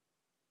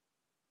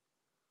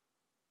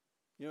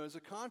 Is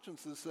a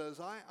conscience that says,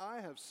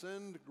 I have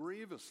sinned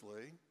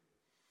grievously,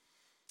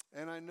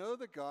 and I know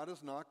that God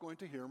is not going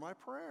to hear my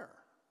prayer.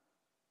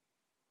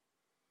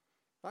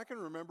 I can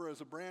remember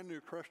as a brand new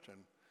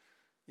Christian,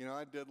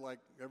 I did like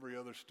every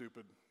other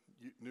stupid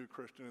new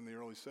Christian in the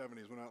early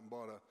 70s, went out and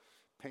bought a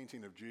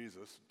painting of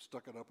Jesus,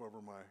 stuck it up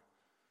over my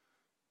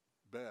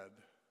bed,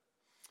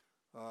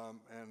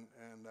 and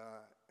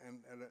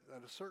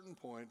at a certain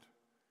point,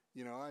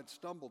 I'd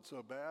stumbled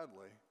so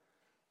badly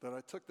that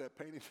I took that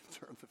painting and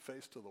turned the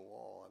face to the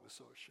wall. I was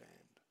so ashamed.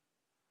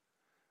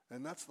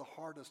 And that's the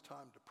hardest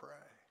time to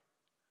pray,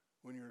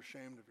 when you're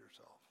ashamed of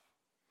yourself.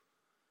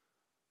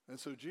 And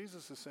so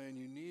Jesus is saying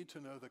you need to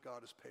know that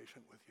God is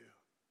patient with you.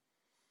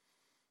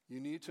 You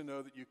need to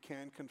know that you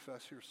can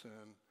confess your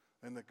sin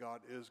and that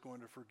God is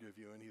going to forgive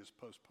you, and he has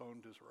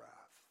postponed his wrath.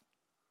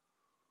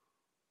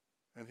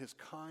 And his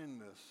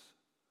kindness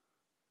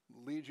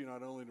leads you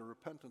not only to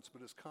repentance,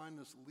 but his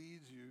kindness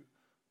leads you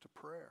to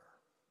prayer.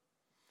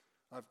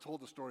 I've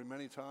told the story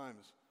many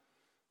times.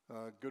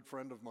 A good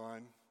friend of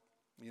mine,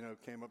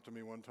 came up to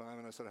me one time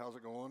and I said, "How's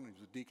it going?" He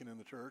was a deacon in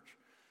the church.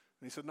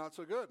 And he said, "Not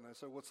so good." And I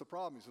said, "What's the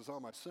problem?" He says, "Oh,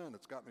 my sin,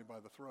 it's got me by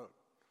the throat."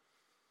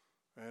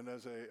 And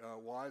as a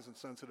wise and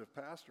sensitive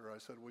pastor, I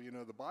said,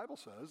 "Well, the Bible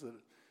says that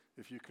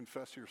if you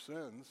confess your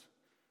sins,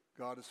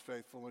 God is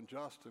faithful and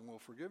just and will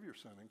forgive your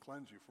sin and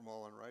cleanse you from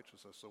all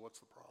unrighteousness. So what's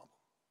the problem?"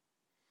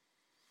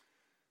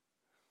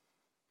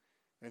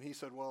 And he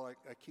said, "Well,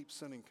 I keep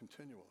sinning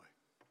continually.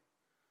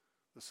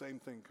 The same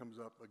thing comes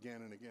up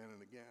again and again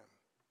and again.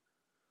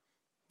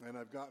 And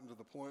I've gotten to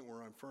the point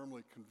where I'm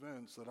firmly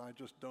convinced that I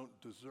just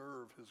don't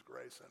deserve his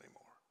grace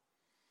anymore."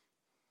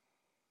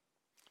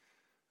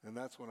 And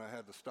that's when I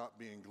had to stop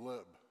being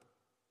glib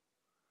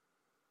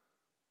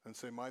and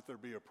say, might there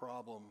be a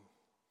problem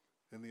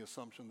in the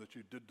assumption that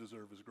you did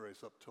deserve his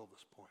grace up till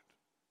this point?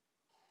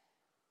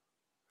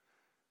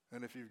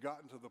 And if you've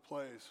gotten to the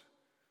place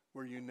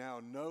where you now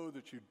know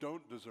that you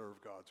don't deserve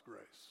God's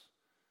grace,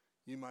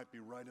 you might be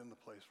right in the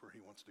place where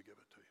he wants to give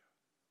it to you.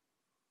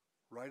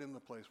 Right in the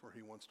place where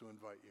he wants to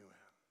invite you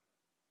in.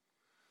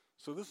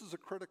 So this is a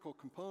critical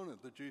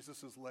component that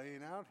Jesus is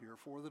laying out here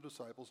for the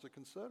disciples to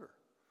consider.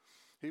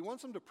 He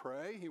wants them to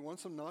pray. He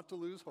wants them not to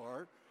lose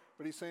heart.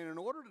 But he's saying in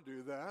order to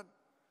do that,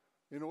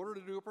 in order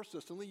to do it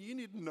persistently, you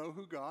need to know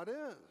who God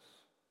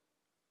is.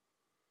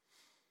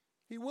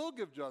 He will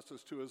give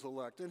justice to his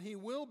elect, and he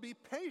will be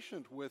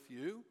patient with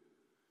you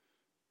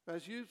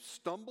as you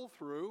stumble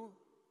through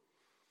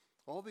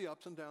all the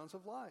ups and downs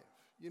of life.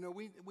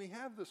 We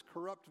have this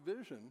corrupt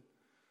vision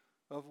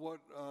of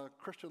what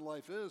Christian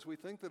life is. We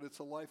think that it's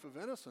a life of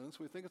innocence.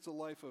 We think it's a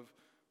life of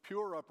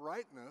pure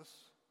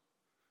uprightness.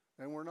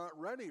 And we're not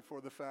ready for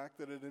the fact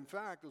that it, in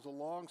fact, is a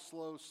long,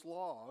 slow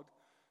slog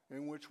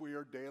in which we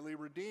are daily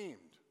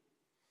redeemed.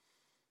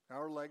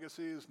 Our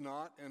legacy is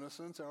not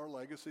innocence. Our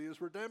legacy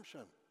is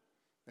redemption.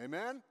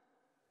 Amen?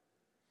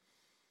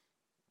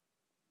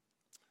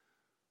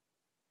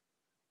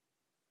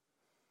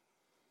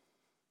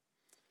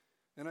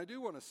 And I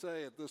do want to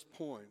say at this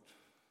point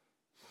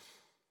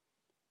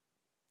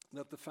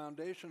that the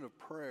foundation of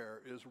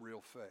prayer is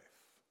real faith.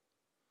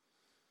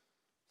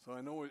 So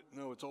I know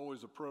it's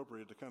always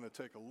appropriate to kind of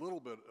take a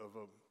little bit of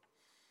a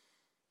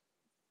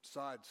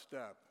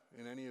sidestep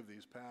in any of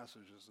these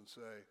passages and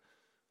say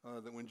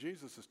that when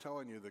Jesus is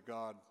telling you that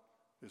God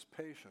is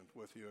patient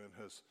with you and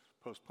has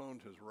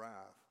postponed his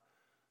wrath,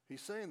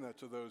 he's saying that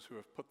to those who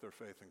have put their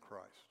faith in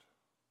Christ.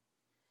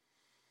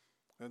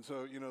 And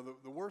so,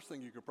 the worst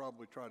thing you could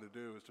probably try to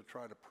do is to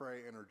try to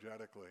pray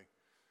energetically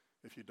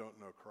if you don't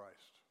know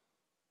Christ.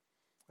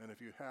 And if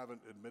you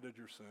haven't admitted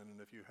your sin, and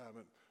if you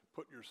haven't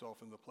put yourself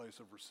in the place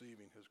of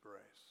receiving his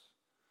grace.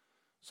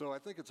 So I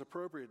think it's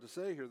appropriate to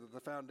say here that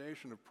the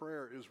foundation of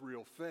prayer is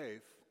real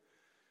faith.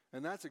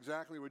 And that's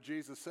exactly what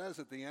Jesus says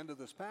at the end of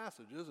this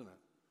passage, isn't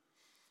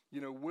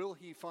it? Will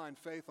he find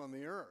faith on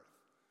the earth?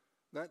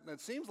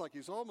 That seems like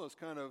he's almost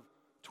kind of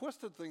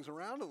twisted things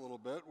around a little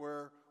bit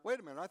where, wait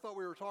a minute, I thought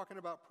we were talking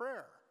about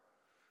prayer.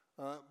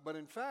 But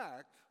in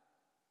fact,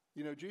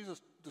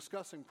 Jesus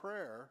discussing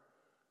prayer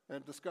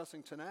and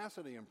discussing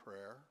tenacity in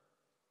prayer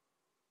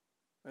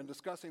and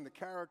discussing the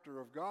character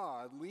of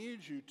God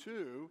leads you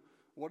to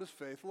what does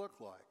faith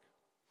look like?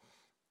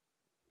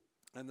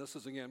 And this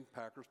is, again,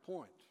 Packer's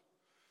point.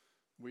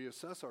 We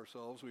assess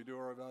ourselves, we do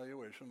our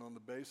evaluation on the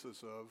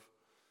basis of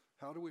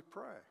how do we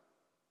pray?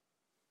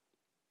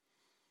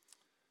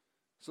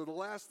 So the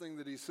last thing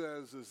that he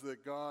says is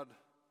that God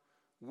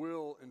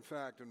will, in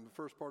fact, in the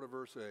first part of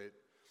verse 8,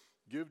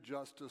 give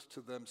justice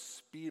to them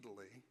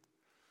speedily.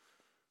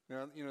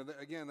 Now,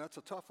 again, that's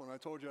a tough one. I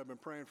told you I've been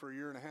praying for a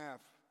year and a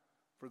half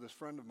for this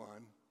friend of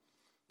mine.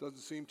 Doesn't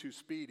seem too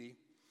speedy.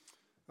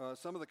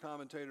 Some of the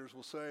commentators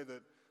will say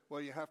that,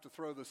 well, you have to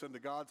throw this into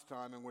God's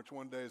time, in which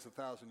one day is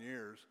 1,000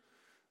 years.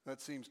 That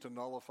seems to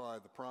nullify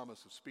the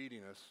promise of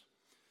speediness.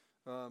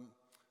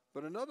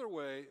 But another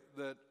way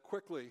that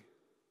quickly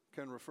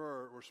can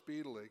refer, or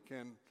speedily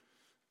can,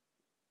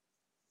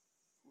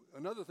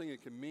 another thing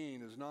it can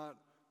mean is not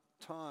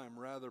time,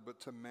 rather, but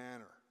to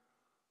manner.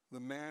 The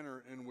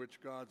manner in which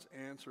God's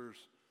answers,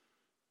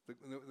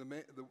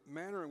 the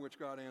manner in which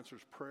God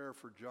answers prayer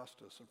for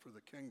justice and for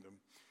the kingdom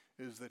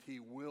is that he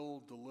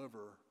will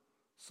deliver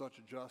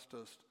such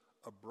justice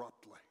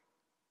abruptly.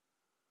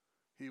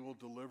 He will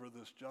deliver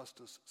this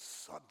justice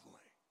suddenly.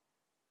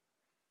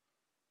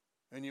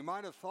 And you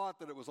might have thought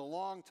that it was a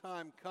long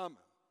time coming,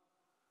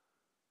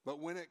 but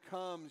when it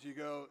comes, you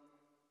go,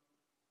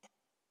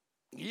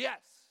 yes!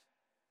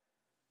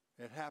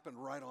 It happened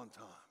right on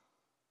time.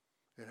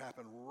 It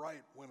happened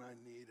right when I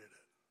needed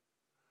it.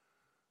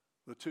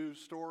 The two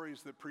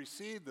stories that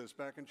precede this,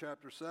 back in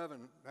chapter 7,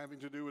 having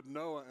to do with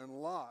Noah and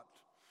Lot,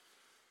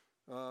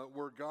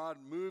 were God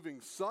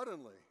moving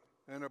suddenly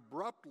and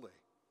abruptly,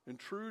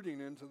 intruding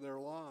into their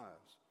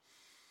lives.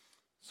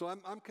 So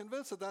I'm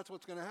convinced that that's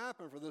what's going to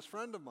happen for this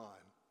friend of mine,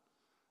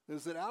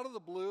 is that out of the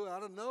blue,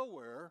 out of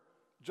nowhere,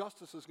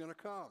 justice is going to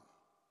come.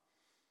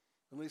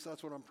 At least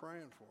that's what I'm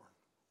praying for.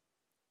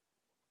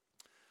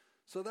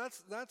 So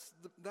that's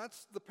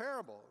the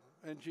parable.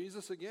 And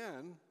Jesus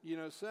again,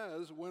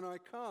 says, when I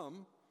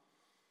come,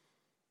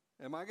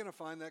 am I going to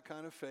find that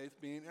kind of faith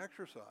being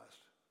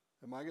exercised?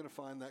 Am I going to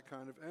find that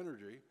kind of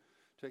energy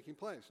taking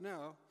place?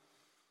 Now,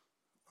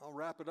 I'll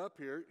wrap it up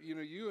here.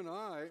 You and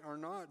I are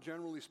not,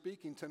 generally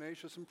speaking,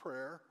 tenacious in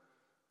prayer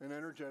and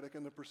energetic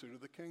in the pursuit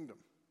of the kingdom.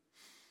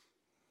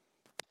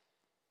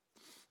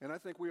 And I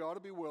think we ought to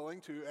be willing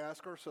to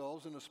ask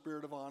ourselves in a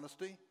spirit of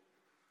honesty,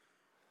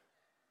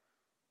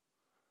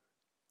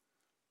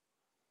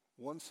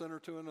 one sinner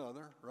to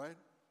another, right?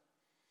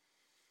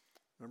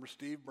 Remember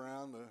Steve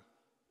Brown, the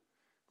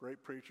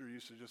great preacher,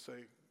 used to just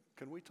say,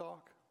 can we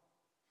talk?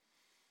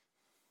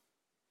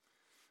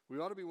 We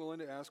ought to be willing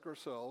to ask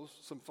ourselves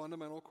some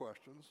fundamental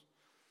questions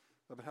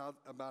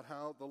about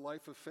how the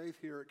life of faith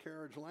here at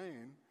Carriage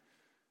Lane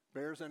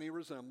bears any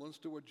resemblance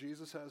to what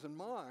Jesus has in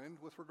mind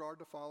with regard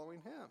to following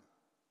him.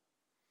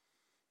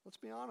 Let's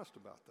be honest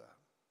about that.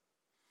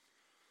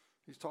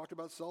 He's talked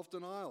about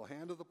self-denial,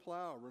 hand to the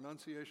plow,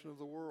 renunciation of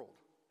the world.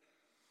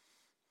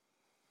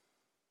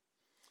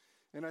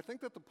 And I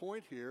think that the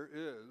point here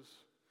is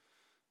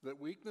that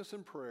weakness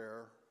in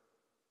prayer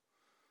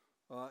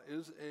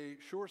is a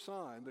sure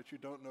sign that you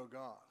don't know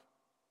God.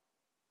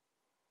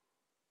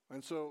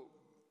 And so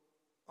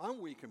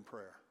I'm weak in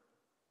prayer.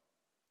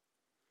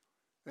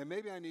 And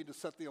maybe I need to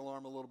set the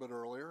alarm a little bit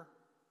earlier.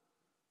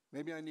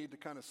 Maybe I need to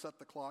kind of set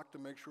the clock to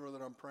make sure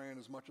that I'm praying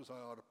as much as I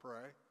ought to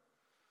pray.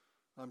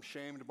 I'm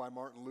shamed by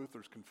Martin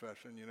Luther's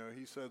confession.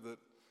 He said that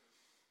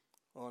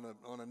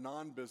on a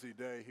non-busy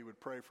day, he would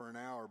pray for an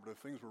hour, but if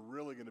things were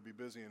really going to be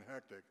busy and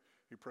hectic,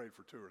 he prayed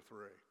for 2 or 3.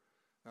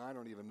 Now, I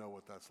don't even know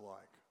what that's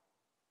like.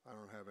 I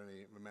don't have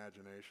any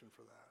imagination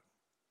for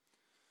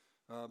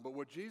that. But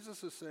what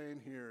Jesus is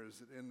saying here is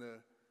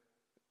that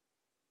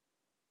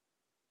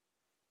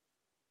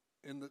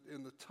in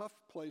the tough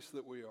place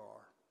that we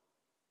are,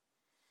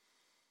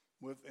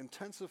 with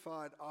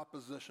intensified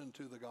opposition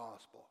to the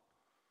gospel,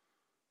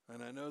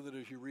 and I know that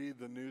as you read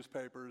the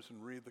newspapers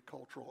and read the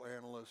cultural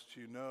analysts,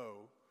 you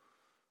know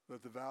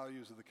that the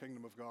values of the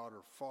kingdom of God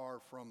are far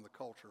from the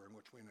culture in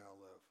which we now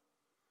live.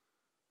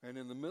 And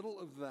in the middle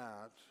of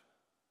that,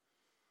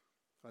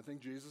 I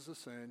think Jesus is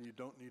saying you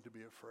don't need to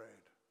be afraid.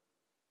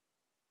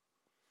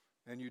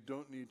 And you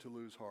don't need to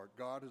lose heart.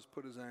 God has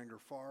put his anger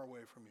far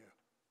away from you.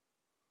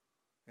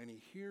 And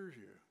he hears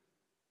you.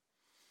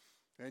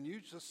 And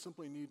you just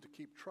simply need to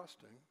keep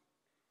trusting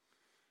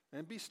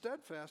and be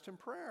steadfast in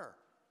prayer.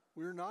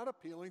 We're not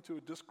appealing to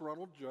a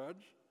disgruntled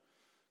judge,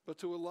 but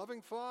to a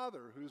loving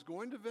Father who's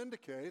going to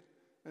vindicate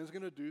and is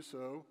going to do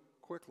so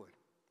quickly.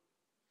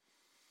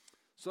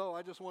 So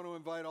I just want to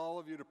invite all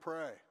of you to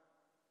pray.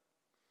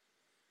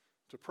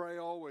 To pray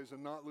always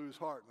and not lose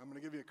heart. I'm going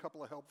to give you a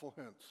couple of helpful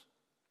hints.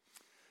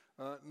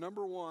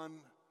 Number one,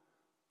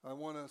 I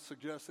want to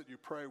suggest that you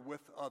pray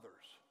with others.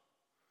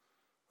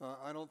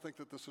 I don't think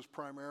that this is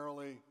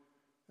primarily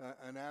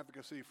an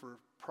advocacy for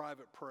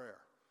private prayer.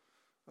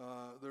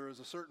 There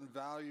is a certain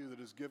value that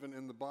is given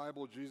in the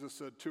Bible. Jesus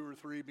said 2 or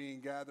 3 being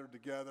gathered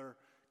together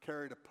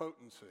carried a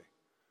potency.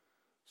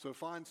 So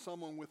find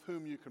someone with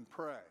whom you can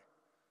pray.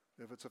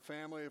 If it's a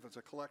family, if it's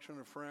a collection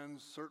of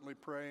friends, certainly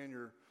pray in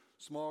your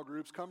small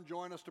groups. Come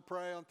join us to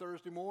pray on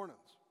Thursday mornings.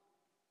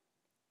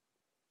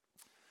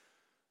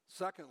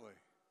 Secondly,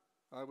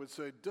 I would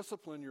say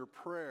discipline your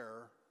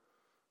prayer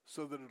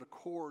so that it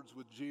accords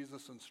with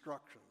Jesus'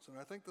 instructions. And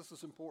I think this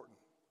is important.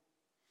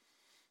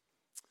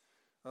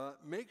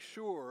 Make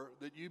sure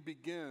that you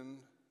begin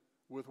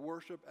with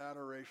worship,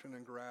 adoration,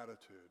 and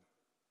gratitude.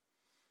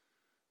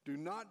 Do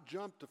not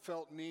jump to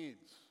felt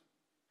needs.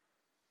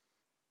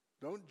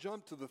 Don't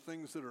jump to the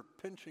things that are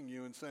pinching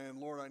you and saying,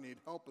 Lord, I need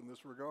help in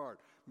this regard.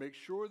 Make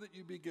sure that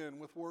you begin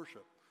with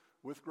worship,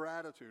 with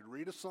gratitude.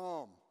 Read a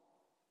psalm.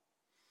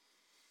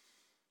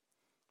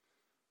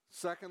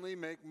 Secondly,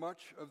 make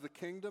much of the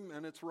kingdom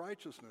and its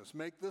righteousness.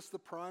 Make this the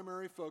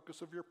primary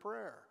focus of your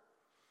prayer.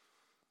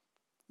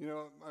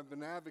 I've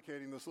been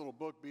advocating this little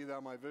book, Be Thou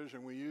My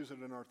Vision. We use it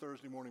in our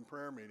Thursday morning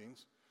prayer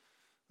meetings.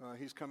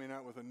 He's coming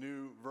out with a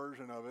new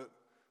version of it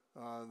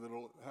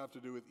that'll have to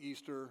do with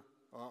Easter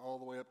all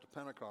the way up to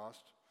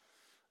Pentecost.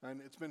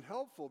 And it's been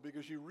helpful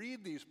because you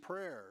read these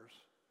prayers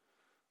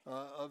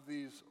of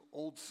these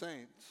old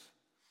saints,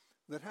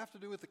 that have to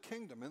do with the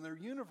kingdom, and they're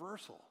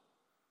universal.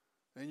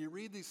 And you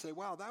read these, say,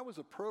 wow, that was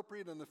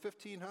appropriate in the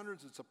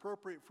 1500s. It's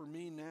appropriate for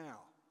me now.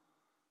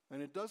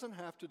 And it doesn't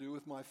have to do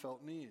with my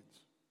felt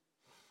needs.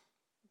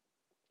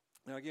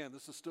 Now, again,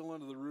 this is still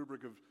under the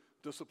rubric of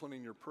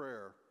disciplining your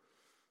prayer.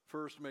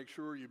 First, make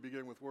sure you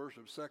begin with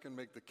worship. Second,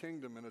 make the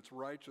kingdom and its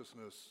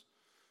righteousness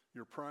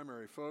your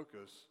primary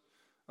focus.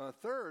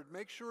 Third,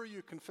 make sure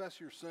you confess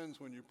your sins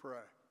when you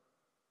pray.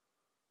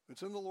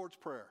 It's in the Lord's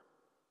Prayer.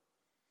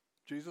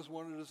 Jesus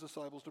wanted his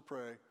disciples to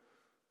pray,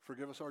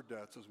 forgive us our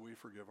debts as we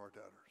forgive our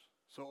debtors.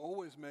 So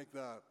always make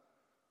that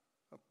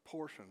a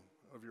portion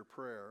of your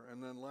prayer.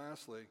 And then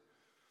lastly,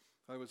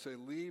 I would say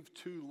leave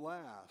to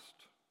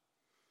last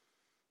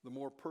the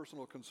more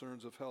personal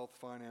concerns of health,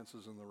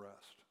 finances, and the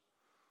rest.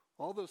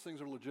 All those things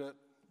are legit.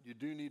 You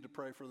do need to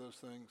pray for those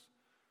things.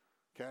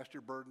 Cast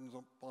your burdens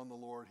on the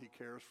Lord. He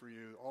cares for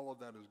you. All of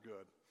that is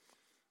good.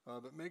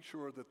 But make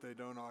sure that they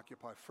don't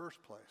occupy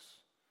first place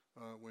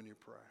when you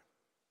pray.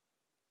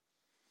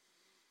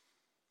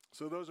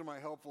 So those are my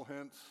helpful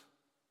hints.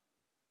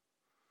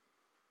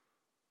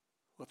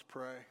 Let's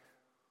pray.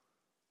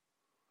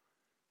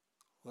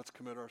 Let's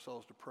commit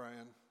ourselves to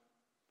praying,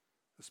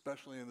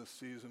 especially in this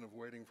season of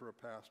waiting for a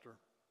pastor.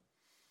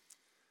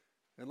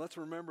 And let's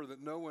remember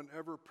that no one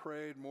ever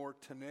prayed more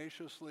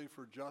tenaciously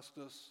for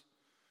justice,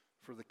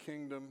 for the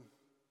kingdom,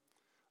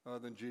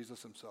 than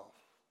Jesus himself.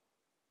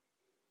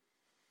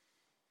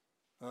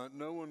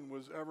 No one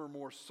was ever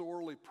more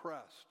sorely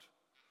pressed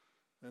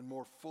and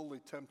more fully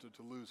tempted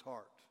to lose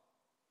heart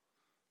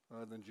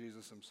than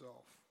Jesus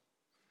himself.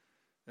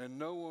 And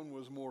no one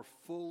was more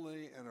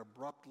fully and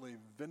abruptly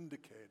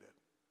vindicated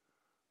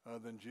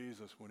than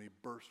Jesus when he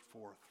burst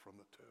forth from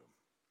the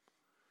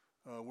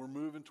tomb. We're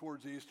moving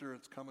towards Easter.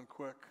 It's coming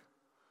quick.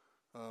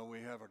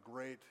 We have a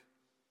great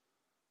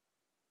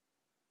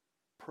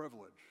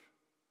privilege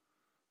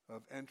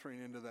of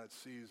entering into that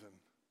season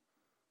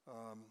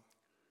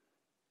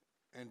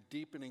and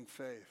deepening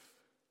faith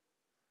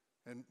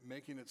and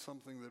making it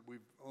something that we've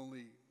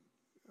only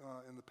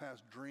in the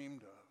past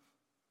dreamed of.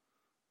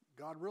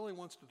 God really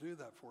wants to do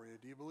that for you.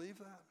 Do you believe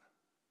that?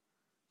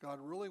 God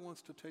really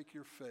wants to take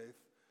your faith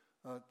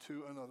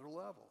to another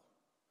level.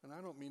 And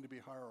I don't mean to be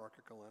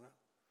hierarchical in it.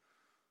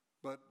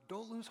 But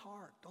don't lose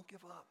heart. Don't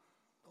give up.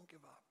 Don't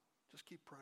give up. Just keep praying.